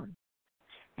your own.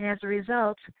 And as a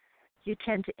result, you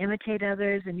tend to imitate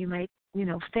others, and you might,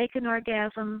 fake an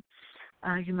orgasm.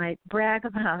 You might brag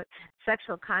about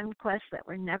sexual conquests that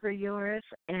were never yours,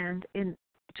 and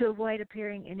to avoid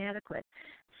appearing inadequate.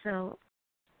 So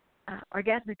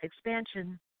orgasmic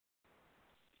expansion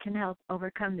can help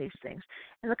overcome these things.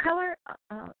 And the color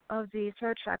of the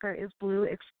throat chakra is blue,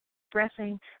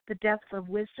 expressing the depth of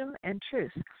wisdom and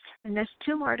truth. And there's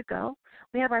two more to go.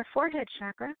 We have our forehead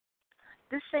chakra.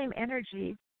 This same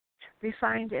energy,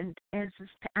 refined on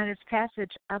its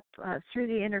passage up through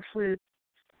the inner flute,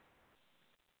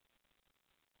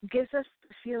 gives us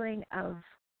the feeling of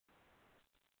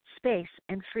space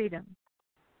and freedom.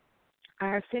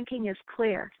 Our thinking is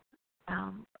clear.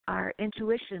 Our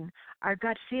intuition, our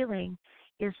gut feeling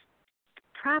is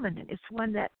prominent. It's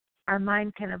one that our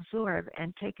mind can absorb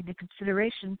and take into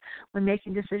consideration when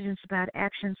making decisions about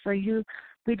action. So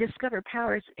we discover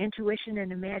powers of intuition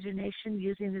and imagination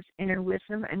using this inner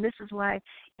wisdom. And this is why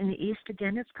in the East,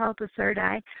 again, it's called the third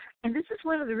eye. And this is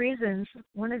one of the reasons,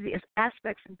 one of the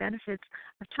aspects and benefits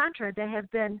of Tantra that have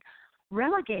been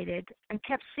relegated and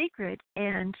kept secret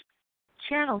and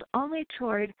channeled only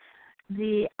toward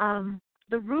the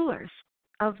rulers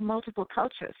of multiple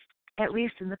cultures, at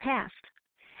least in the past.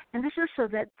 And this is so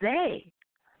that they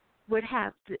would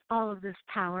have all of this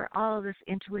power, all of this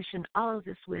intuition, all of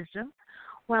this wisdom,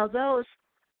 while those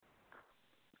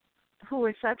who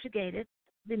were subjugated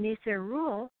beneath their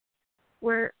rule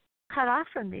were cut off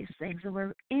from these things and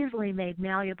were easily made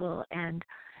malleable and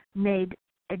made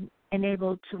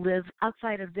enabled to live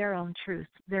outside of their own truth,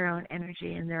 their own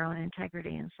energy, and their own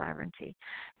integrity and sovereignty.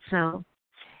 So,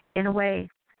 in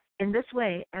this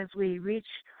way, as we reach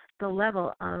the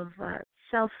level of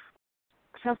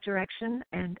self-direction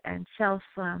and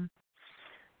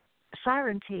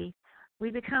self-sovereignty, we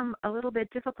become a little bit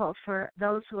difficult for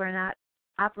those who are not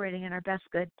operating in our best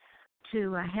good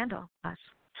to handle us.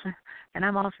 And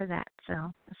I'm all for that, so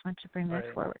I just want to bring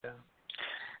that forward. Yeah.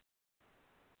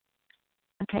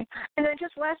 Okay. And then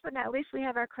just last but not least, we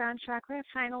have our crown chakra.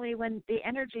 Finally, when the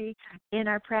energy in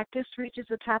our practice reaches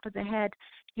the top of the head,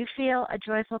 you feel a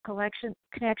joyful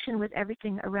connection with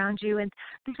everything around you. And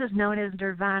this is known as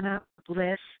nirvana,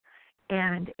 bliss.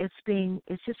 And it's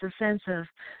just a sense of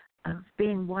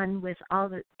being one with all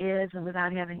that is and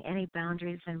without having any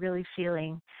boundaries, and really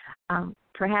feeling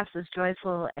perhaps as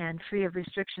joyful and free of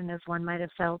restriction as one might have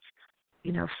felt,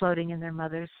 floating in their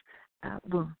mother's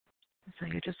womb. So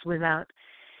you're just without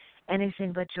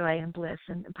anything but joy and bliss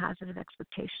and positive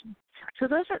expectation. So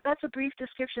that's a brief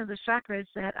description of the chakras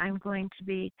that I'm going to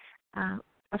be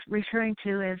referring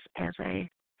to as I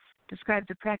describe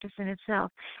the practice in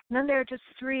itself. And then there are just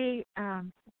three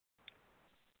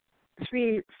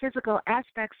physical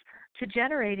aspects to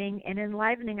generating and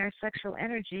enlivening our sexual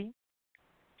energy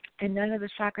in none of the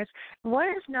chakras. One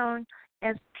is known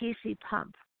as PC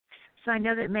pump. So I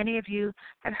know that many of you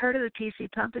have heard of the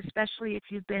PC pump, especially if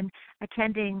you've been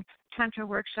attending Tantra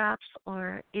workshops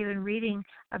or even reading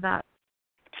about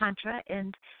Tantra.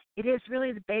 And it is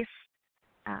really the base,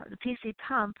 the PC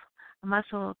pump, a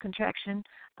muscle contraction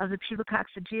of the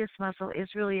pubococcygeus muscle, is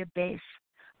really a base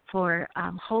for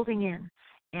holding in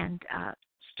and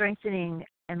strengthening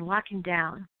and locking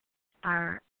down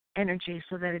our energy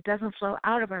so that it doesn't flow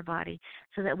out of our body,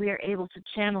 so that we are able to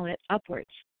channel it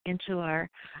upwards into our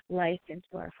life, into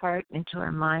our heart, into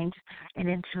our mind, and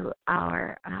into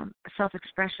our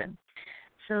self-expression.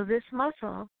 So this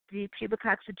muscle, the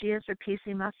pubococcygeus or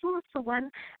PC muscle, is the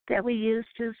one that we use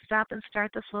to stop and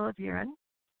start the flow of urine.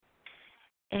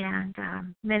 And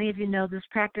many of you know this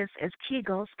practice as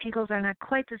Kegels. Kegels are not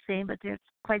quite the same, but they're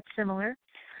quite similar.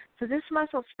 So this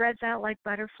muscle spreads out like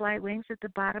butterfly wings at the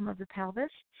bottom of the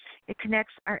pelvis. It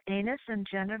connects our anus and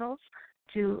genitals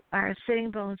to our sitting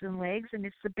bones and legs, and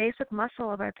it's the basic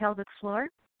muscle of our pelvic floor.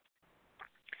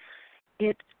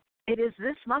 It is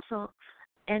this muscle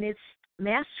and its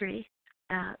mastery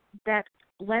that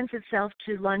lends itself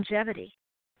to longevity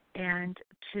and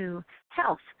to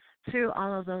health through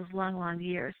all of those long, long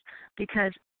years,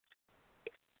 because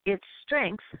its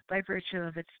strength, by virtue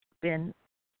of its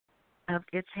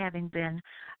having been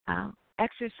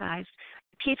exercised,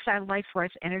 keeps our life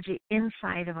force energy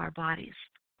inside of our bodies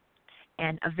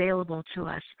and available to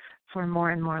us for more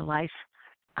and more life,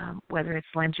 whether it's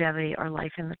longevity or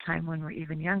life in the time when we're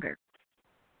even younger.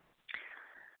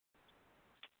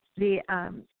 The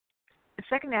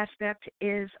second aspect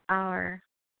is our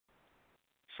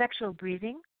sexual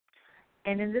breathing.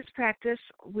 And in this practice,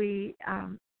 we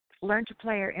learn to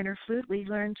play our inner flute. We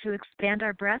learn to expand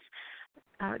our breath.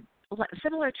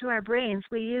 Similar to our brains,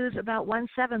 we use about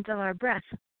 1/7 of our breath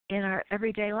in our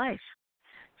everyday life.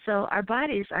 So our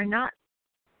bodies are not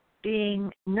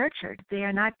being nurtured. They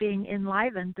are not being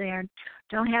enlivened. They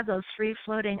don't have those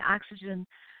free-floating oxygen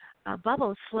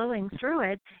bubbles flowing through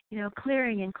it,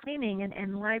 clearing and cleaning and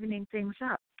enlivening things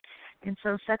up. And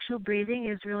so sexual breathing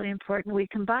is really important. We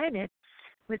combine it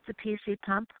with the PC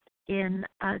pump in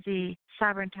the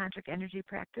Sovereign Tantric Energy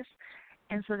practice.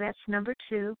 And so that's number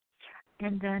 2.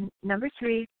 And then number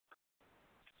 3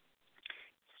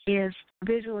 is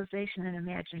visualization and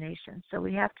imagination. So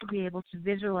we have to be able to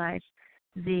visualize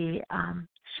the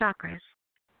chakras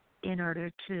in order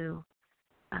to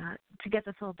get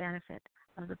the full benefit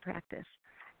of the practice.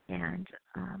 And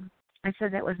I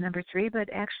said that was number 3, but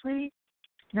actually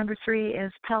number 3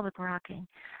 is pelvic rocking.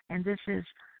 And this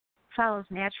follows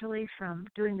naturally from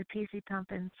doing the PC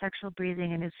pump and sexual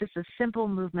breathing, and it's just a simple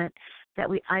movement that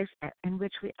in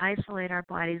which we isolate our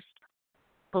bodies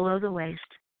below the waist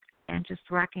and just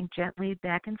rocking gently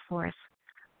back and forth,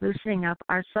 loosening up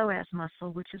our psoas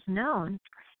muscle, which is known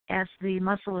as the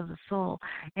muscle of the soul.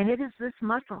 And it is this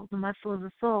muscle, the muscle of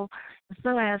the soul, the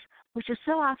psoas, which is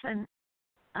so often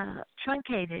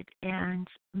truncated and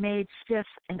made stiff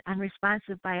and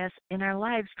unresponsive by us in our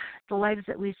lives, the lives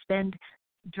that we spend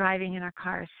driving in our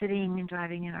cars, sitting and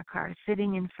driving in our cars,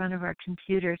 sitting in front of our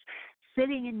computers,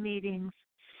 sitting in meetings,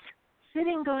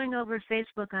 sitting going over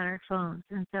Facebook on our phones.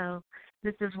 And so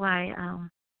this is why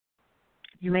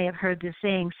you may have heard this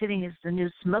saying, sitting is the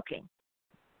new smoking.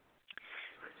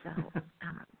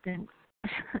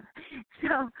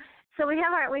 So so we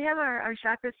have our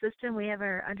chakra system, we have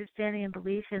our understanding and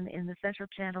belief in the central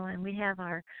channel, and we have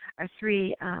our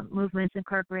 3 movements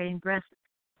incorporating breath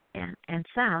and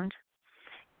sound.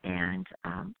 And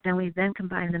then we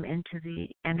combine them into the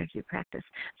energy practice.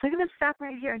 So I'm going to stop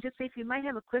right here and just see if you might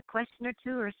have a quick question or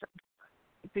two or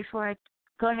something before I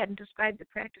go ahead and describe the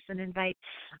practice and invite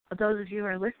those of you who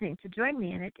are listening to join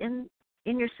me in it in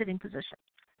your sitting position.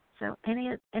 So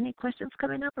any questions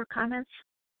coming up or comments?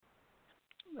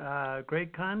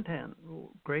 Great content,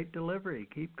 great delivery.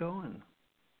 Keep going.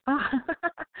 Oh,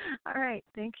 all right.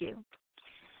 Thank you.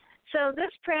 So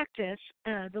this practice,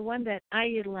 the one that I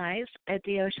utilize at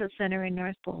the Osho Center in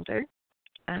North Boulder,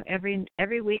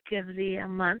 every week of the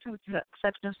month, with the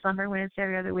exception of summer when it's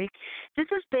every other week, this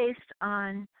is based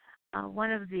on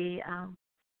one of the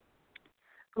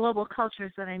global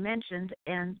cultures that I mentioned,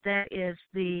 and that is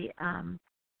the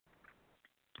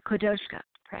Kodoshka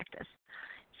practice.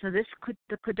 So the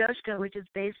Kodoshka, which is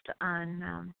based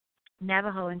on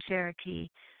Navajo and Cherokee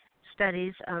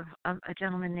studies of a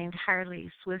gentleman named Harley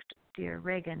Swift Deer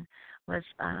Reagan, was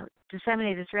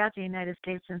disseminated throughout the United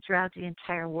States and throughout the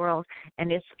entire world,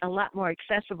 and it's a lot more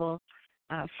accessible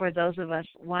for those of us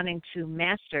wanting to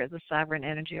master the sovereign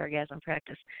energy orgasm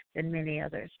practice than many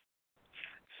others.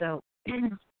 So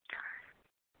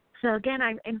again,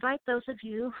 I invite those of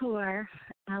you who are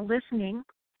listening,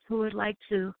 who would like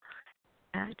to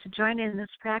join in this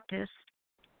practice,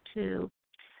 to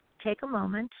take a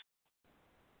moment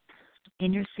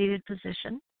in your seated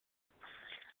position,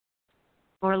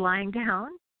 or lying down,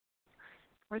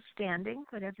 or standing,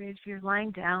 whatever. If you're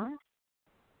lying down,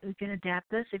 you can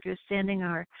adapt this. If you're standing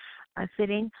or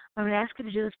sitting, what I'm going to ask you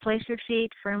to do is place your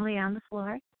feet firmly on the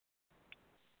floor.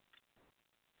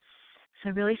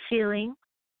 So really feeling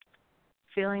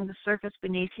the surface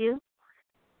beneath you,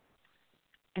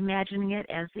 imagining it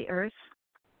as the earth.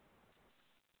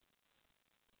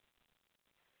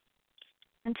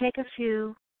 And take a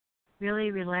few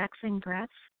really relaxing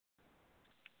breaths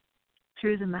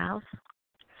through the mouth.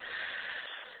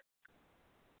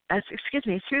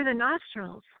 Through the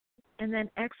nostrils, and then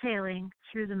exhaling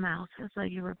through the mouth as though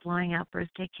you were blowing out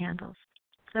birthday candles.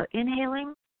 So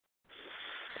inhaling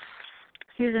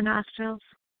through the nostrils,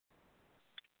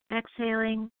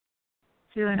 exhaling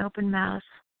through an open mouth,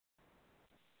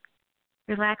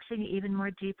 relaxing even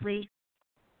more deeply,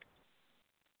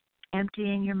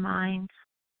 emptying your mind,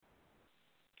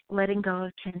 letting go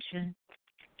of tension,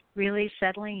 really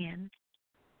settling in.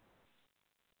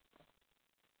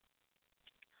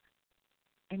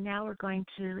 And now we're going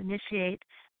to initiate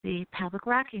the pelvic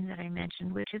rocking that I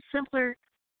mentioned, which is simple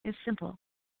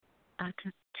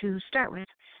to start with.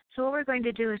 So what we're going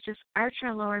to do is just arch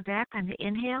our lower back on the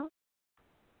inhale,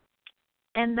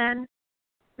 and then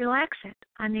relax it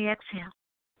on the exhale.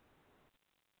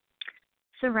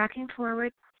 So rocking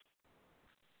forward,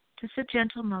 just a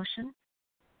gentle motion.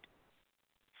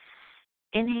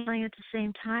 Inhaling at the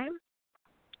same time,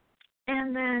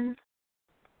 and then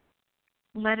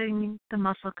letting the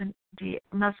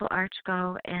muscle arch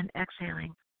go and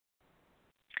exhaling.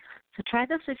 So try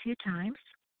this a few times.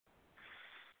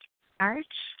 Arch,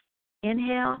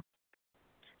 inhale,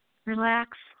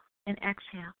 relax, and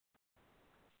exhale.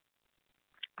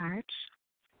 Arch,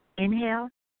 inhale,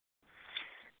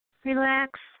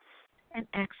 relax, and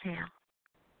exhale.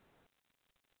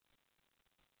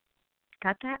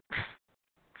 Got that?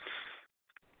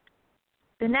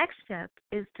 The next step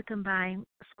is to combine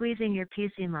squeezing your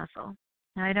PC muscle.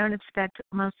 Now, I don't expect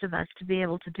most of us to be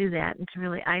able to do that and to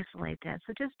really isolate that.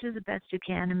 So just do the best you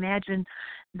can. Imagine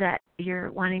that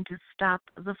you're wanting to stop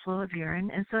the flow of urine.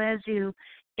 And so as you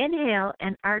inhale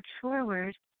and arch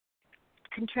forward,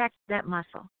 contract that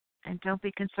muscle. And don't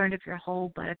be concerned if your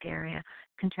whole buttock area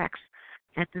contracts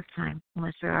at this time,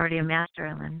 unless you're already a master,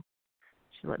 and then you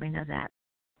should let me know that.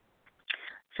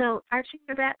 So arching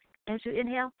your back as you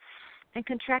inhale, and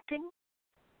contracting,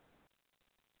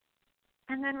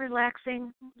 and then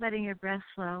relaxing, letting your breath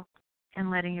flow, and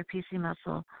letting your PC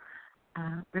muscle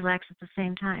relax at the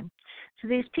same time. So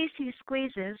these PC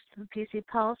squeezes, the PC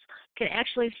pulse, can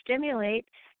actually stimulate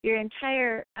your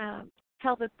entire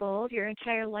pelvic bowl, your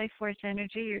entire life force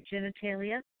energy, your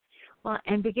genitalia,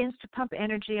 and begins to pump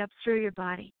energy up through your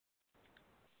body,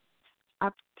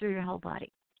 up through your whole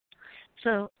body.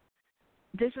 So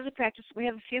this is a practice. We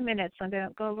have a few minutes. I'm going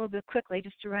to go a little bit quickly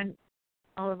just to run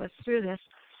all of us through this.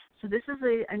 So this is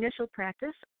the initial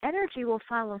practice. Energy will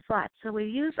follow thought. So we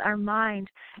use our mind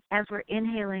as we're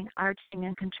inhaling, arching,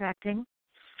 and contracting,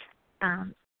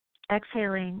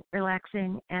 exhaling,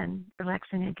 relaxing, and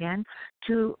relaxing again,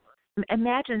 to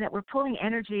imagine that we're pulling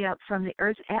energy up from the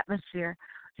Earth's atmosphere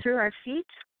through our feet,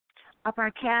 up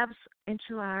our calves,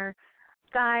 into our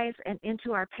thighs, and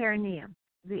into our perineum,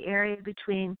 the area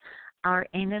between our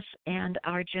anus and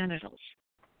our genitals.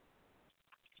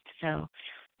 So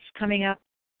it's coming up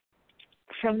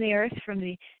from the earth, from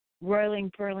the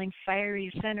roiling, burling,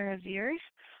 fiery center of the earth,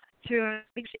 through our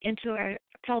legs into our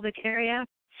pelvic area,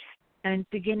 and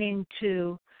beginning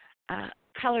to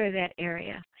color that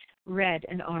area red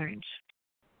and orange,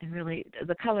 and really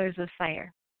the colors of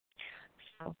fire.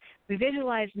 So we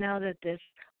visualize now that this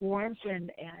warmth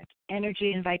and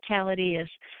energy and vitality is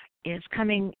is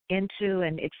coming into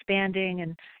and expanding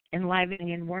and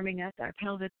enlivening and warming up our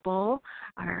pelvic bowl,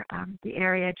 our the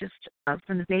area just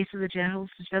from the base of the genitals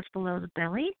to just below the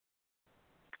belly.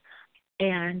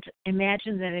 And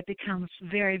imagine that it becomes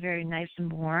very, very nice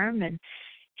and warm and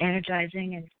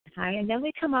energizing and high. And then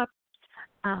we come up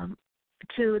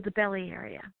to the belly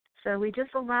area. So we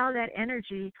just allow that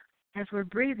energy as we're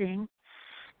breathing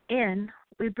in.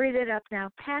 We breathe it up now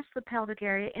past the pelvic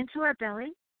area into our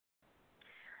belly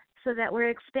so that we're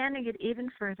expanding it even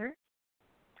further.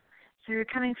 So you're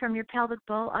coming from your pelvic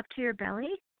bowl up to your belly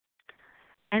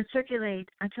and circulate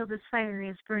until this fire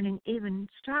is burning even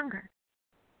stronger.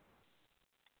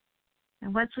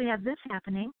 And once we have this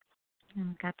happening, and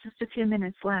we've got just a few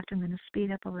minutes left, I'm going to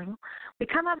speed up a little. We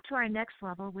come up to our next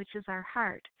level, which is our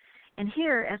heart. And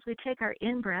here, as we take our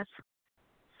in-breath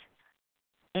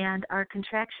and our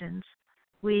contractions,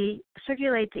 we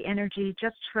circulate the energy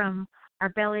just from our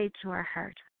belly to our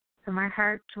heart, from our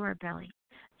heart to our belly.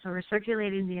 So we're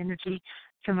circulating the energy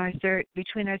from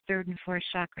between our third and fourth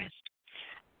chakras.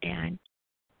 And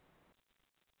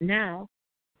now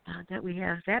that we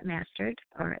have that mastered,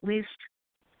 or at least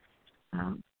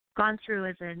gone through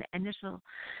as an initial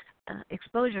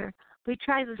exposure, we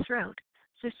try the throat.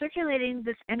 So circulating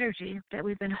this energy that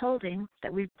we've been holding,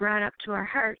 that we've brought up to our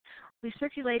heart, we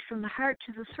circulate from the heart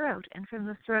to the throat and from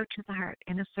the throat to the heart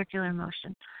in a circular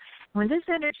motion. When this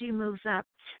energy moves up,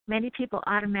 many people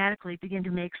automatically begin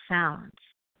to make sounds.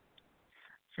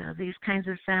 So these kinds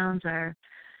of sounds are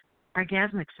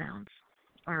orgasmic sounds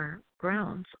or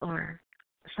groans, or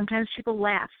sometimes people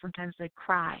laugh, sometimes they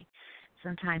cry,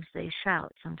 sometimes they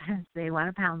shout, sometimes they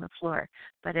want to pound the floor.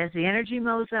 But as the energy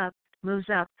moves up,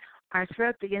 our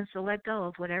throat begins to let go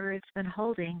of whatever it's been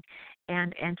holding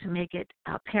and to make it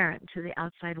apparent to the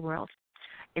outside world.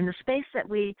 In the space that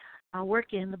we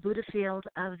work in, the Buddha field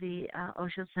of the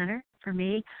Osho Center, for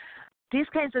me, these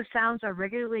kinds of sounds are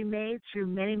regularly made through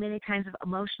many, many kinds of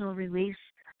emotional release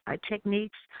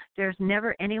techniques. There's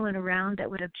never anyone around that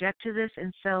would object to this,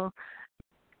 and so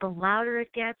the louder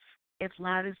it gets, if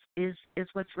loud is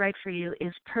what's right for you,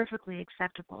 is perfectly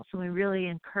acceptable. So we really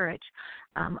encourage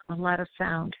a lot of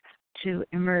sound to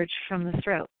emerge from the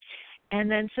throat.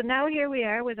 And then, so now here we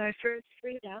are with our first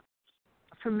breathe out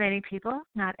for many people,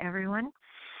 not everyone.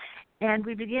 And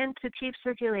we begin to keep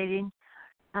circulating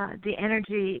the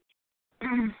energy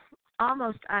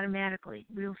almost automatically.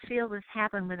 We'll feel this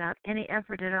happen without any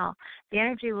effort at all. The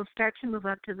energy will start to move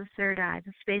up to the third eye,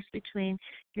 the space between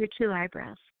your two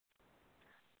eyebrows.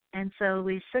 And so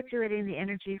we're circulating the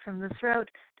energy from the throat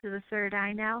to the third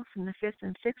eye now, from the fifth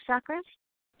and sixth chakras.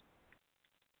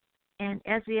 And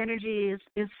as the energy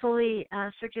is fully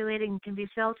circulating and can be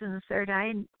felt in the third eye,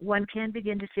 and one can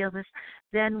begin to feel this,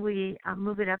 then we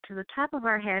move it up to the top of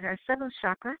our head, our seventh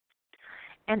chakra.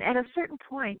 And at a certain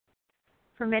point,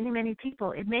 for many, many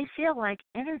people, it may feel like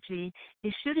energy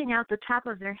is shooting out the top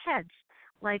of their heads,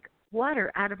 like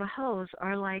water out of a hose,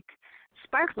 or like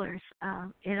sparklers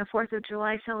in a 4th of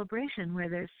July celebration where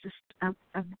there's just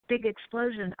a big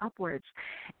explosion upwards.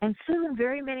 And soon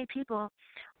very many people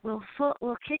will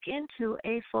kick into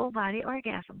a full body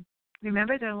orgasm.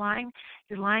 Remember, you're lying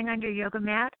on your yoga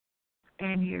mat,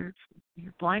 and you're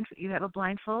blind. You have a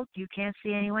blindfold. You can't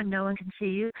see anyone. No one can see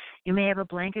you. You may have a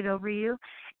blanket over you.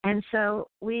 And so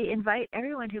we invite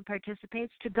everyone who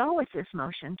participates to go with this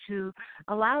motion, to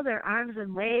allow their arms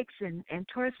and legs and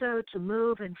torso to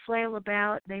move and flail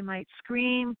about. They might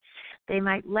scream. They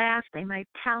might laugh. They might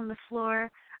pound the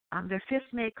floor. Their fists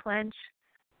may clench.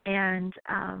 And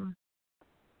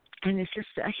it's just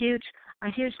a huge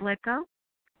let go.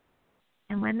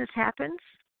 And when this happens,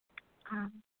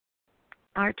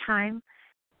 our time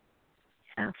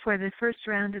for the first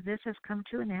round of this has come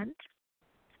to an end,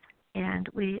 and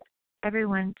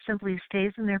everyone simply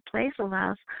stays in their place,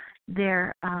 allows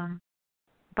their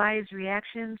body's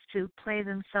reactions to play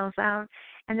themselves out,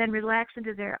 and then relax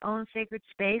into their own sacred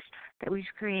space that we've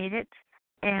created,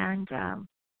 and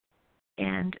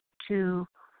to,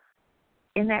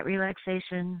 in that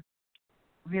relaxation,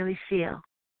 really feel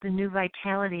the new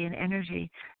vitality and energy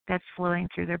that's flowing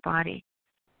through their body.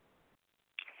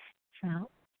 So,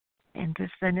 and this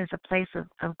then is a place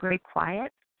of great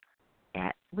quiet,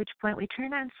 at which point we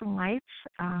turn on some lights,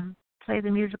 play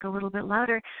the music a little bit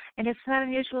louder, and it's not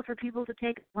unusual for people to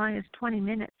take as long as 20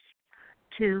 minutes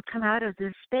to come out of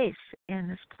this space and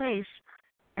this place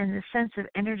and the sense of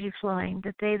energy flowing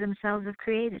that they themselves have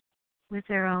created with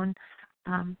their own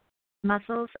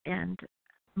muscles and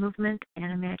movement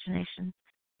and imagination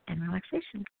and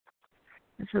relaxation.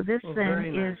 And so this then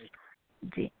is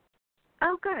the...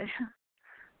 Oh, good.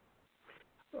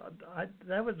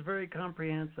 That was very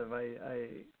comprehensive.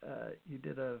 You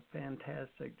did a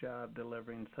fantastic job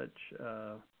delivering such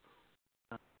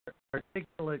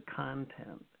articulate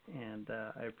content, and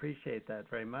I appreciate that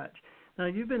very much. Now,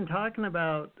 you've been talking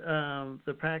about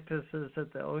the practices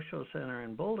at the Osho Center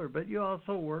in Boulder, but you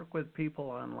also work with people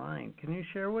online. Can you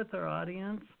share with our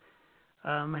audience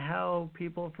how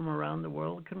people from around the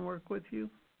world can work with you?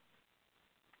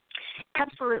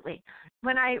 Absolutely.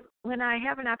 When I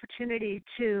have an opportunity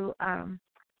to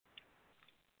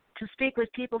speak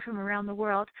with people from around the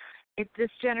world,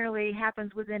 this generally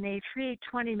happens within a free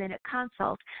 20-minute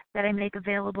consult that I make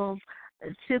available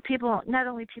to people, not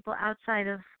only people outside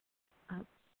of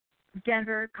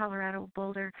Denver, Colorado,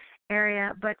 Boulder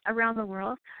area, but around the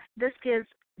world. This gives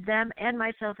them and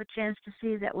myself a chance to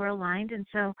see that we're aligned, and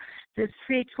so this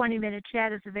free 20-minute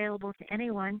chat is available to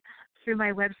anyone through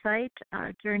my website,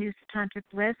 Journeys to Tantric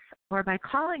Bliss, or by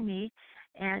calling me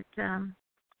at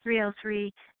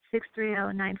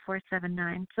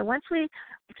 303-630-9479. So once we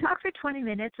talk for 20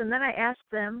 minutes, and then I ask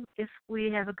them if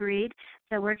we have agreed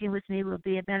that working with me will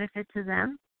be a benefit to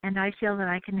them, and I feel that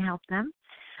I can help them.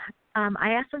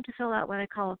 I ask them to fill out what I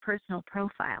call a personal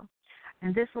profile,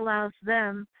 and this allows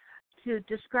them to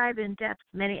describe in depth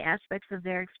many aspects of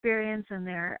their experience and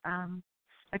their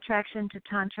attraction to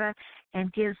Tantra, and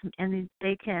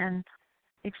they can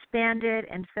expand it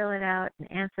and fill it out and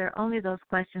answer only those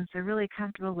questions they're really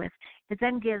comfortable with. It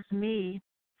then gives me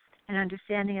an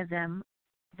understanding of them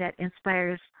that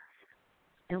inspires,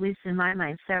 at least in my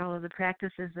mind, several of the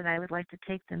practices that I would like to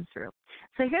take them through.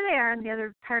 So here they are in the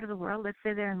other part of the world. Let's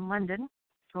say they're in London,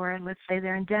 or let's say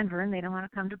they're in Denver and they don't want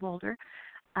to come to Boulder.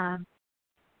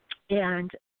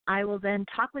 And I will then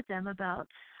talk with them about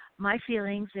my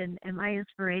feelings and my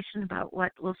inspiration about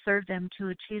what will serve them to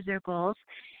achieve their goals.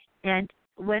 And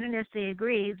when and if they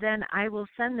agree, then I will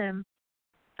send them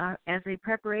as a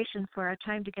preparation for our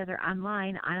time together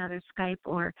online on either Skype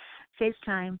or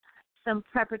FaceTime, some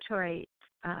preparatory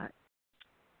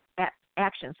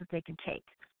actions that they can take,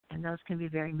 and those can be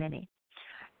very many,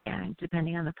 and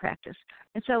depending on the practice.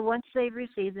 And so once they've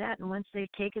received that, and once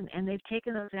they've taken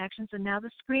those actions, and now the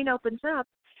screen opens up,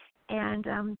 and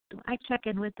I check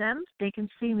in with them. They can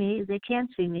see me,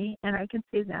 and I can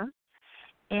see them,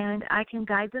 and I can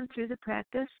guide them through the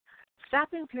practice,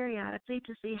 stopping periodically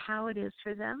to see how it is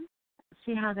for them,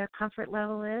 see how their comfort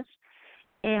level is,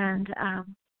 and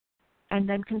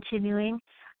then continuing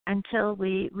until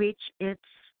we reach its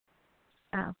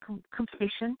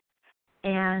completion,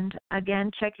 and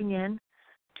again checking in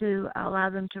to allow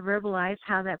them to verbalize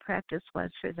how that practice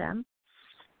was for them.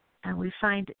 And we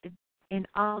find in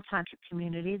all Tantric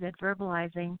community that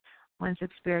verbalizing one's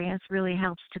experience really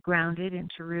helps to ground it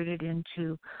and to root it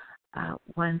into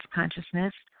one's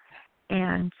consciousness.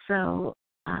 And so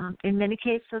in many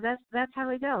cases, so that's how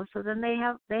we go. So then they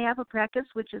have a practice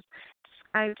which is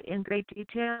described in great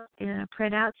detail in a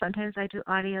printout. Sometimes I do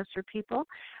audios for people,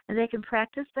 and they can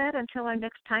practice that until our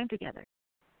next time together,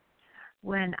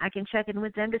 when I can check in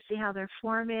with them to see how their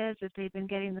form is, if they've been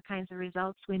getting the kinds of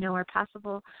results we know are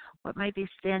possible, what might be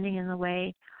standing in the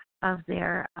way of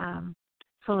their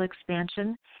full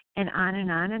expansion, and on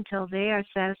until they are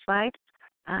satisfied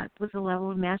with the level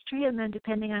of mastery. And then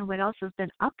depending on what else has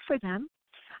been up for them,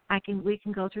 we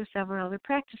can go through several other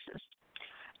practices.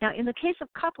 Now, in the case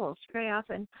of couples, very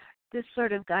often this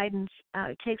sort of guidance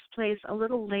takes place a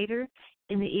little later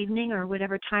in the evening, or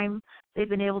whatever time they've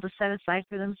been able to set aside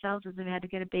for themselves, if they've had to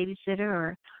get a babysitter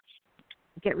or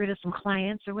get rid of some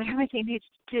clients or whatever they need to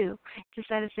do to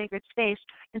set a sacred space.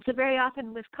 And so very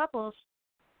often with couples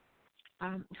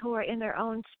who are in their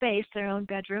own space, their own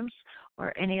bedrooms,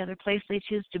 or any other place they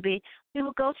choose to be, we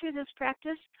will go through this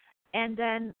practice, and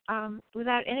then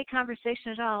without any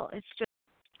conversation at all, it's just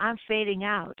I'm fading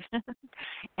out.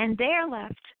 And they are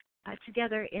left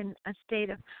together in a state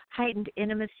of heightened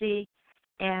intimacy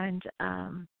and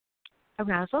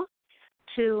arousal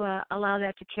to allow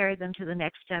that to carry them to the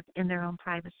next step in their own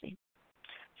privacy.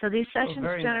 So these sessions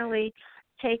generally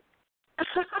take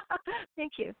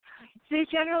thank you. These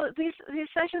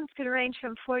sessions can range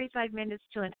from 45 minutes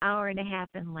to an hour and a half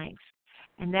in length,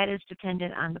 and that is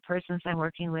dependent on the persons I'm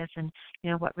working with and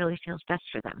what really feels best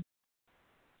for them.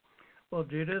 Well,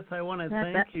 Judith, I want to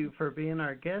thank you for being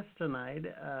our guest tonight.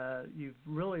 You've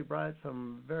really brought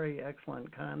some very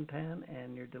excellent content,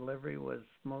 and your delivery was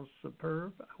most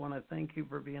superb. I want to thank you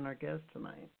for being our guest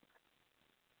tonight.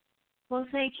 Well,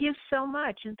 thank you so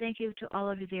much, and thank you to all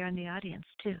of you there in the audience,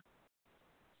 too.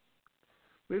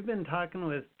 We've been talking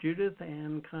with Judith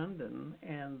Anne Condon,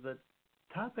 and the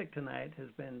topic tonight has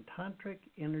been Tantric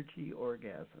Energy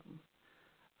Orgasm.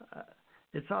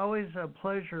 It's always a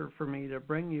pleasure for me to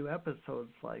bring you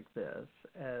episodes like this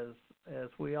as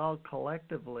we all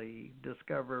collectively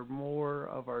discover more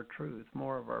of our truth,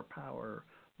 more of our power,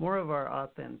 more of our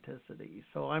authenticity.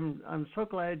 So I'm so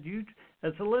glad you,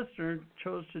 as a listener,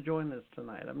 chose to join us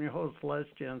tonight. I'm your host, Les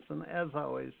Jensen. As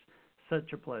always,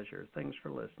 such a pleasure. Thanks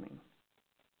for listening.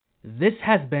 This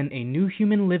has been a New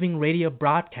Human Living radio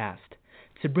broadcast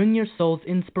to bring your soul's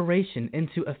inspiration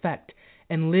into effect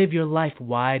and live your life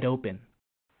wide open.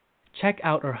 Check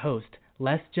out our host,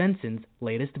 Les Jensen's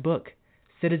latest book,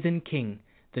 Citizen King,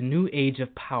 The New Age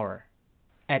of Power,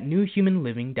 at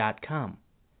newhumanliving.com.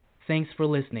 Thanks for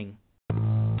listening.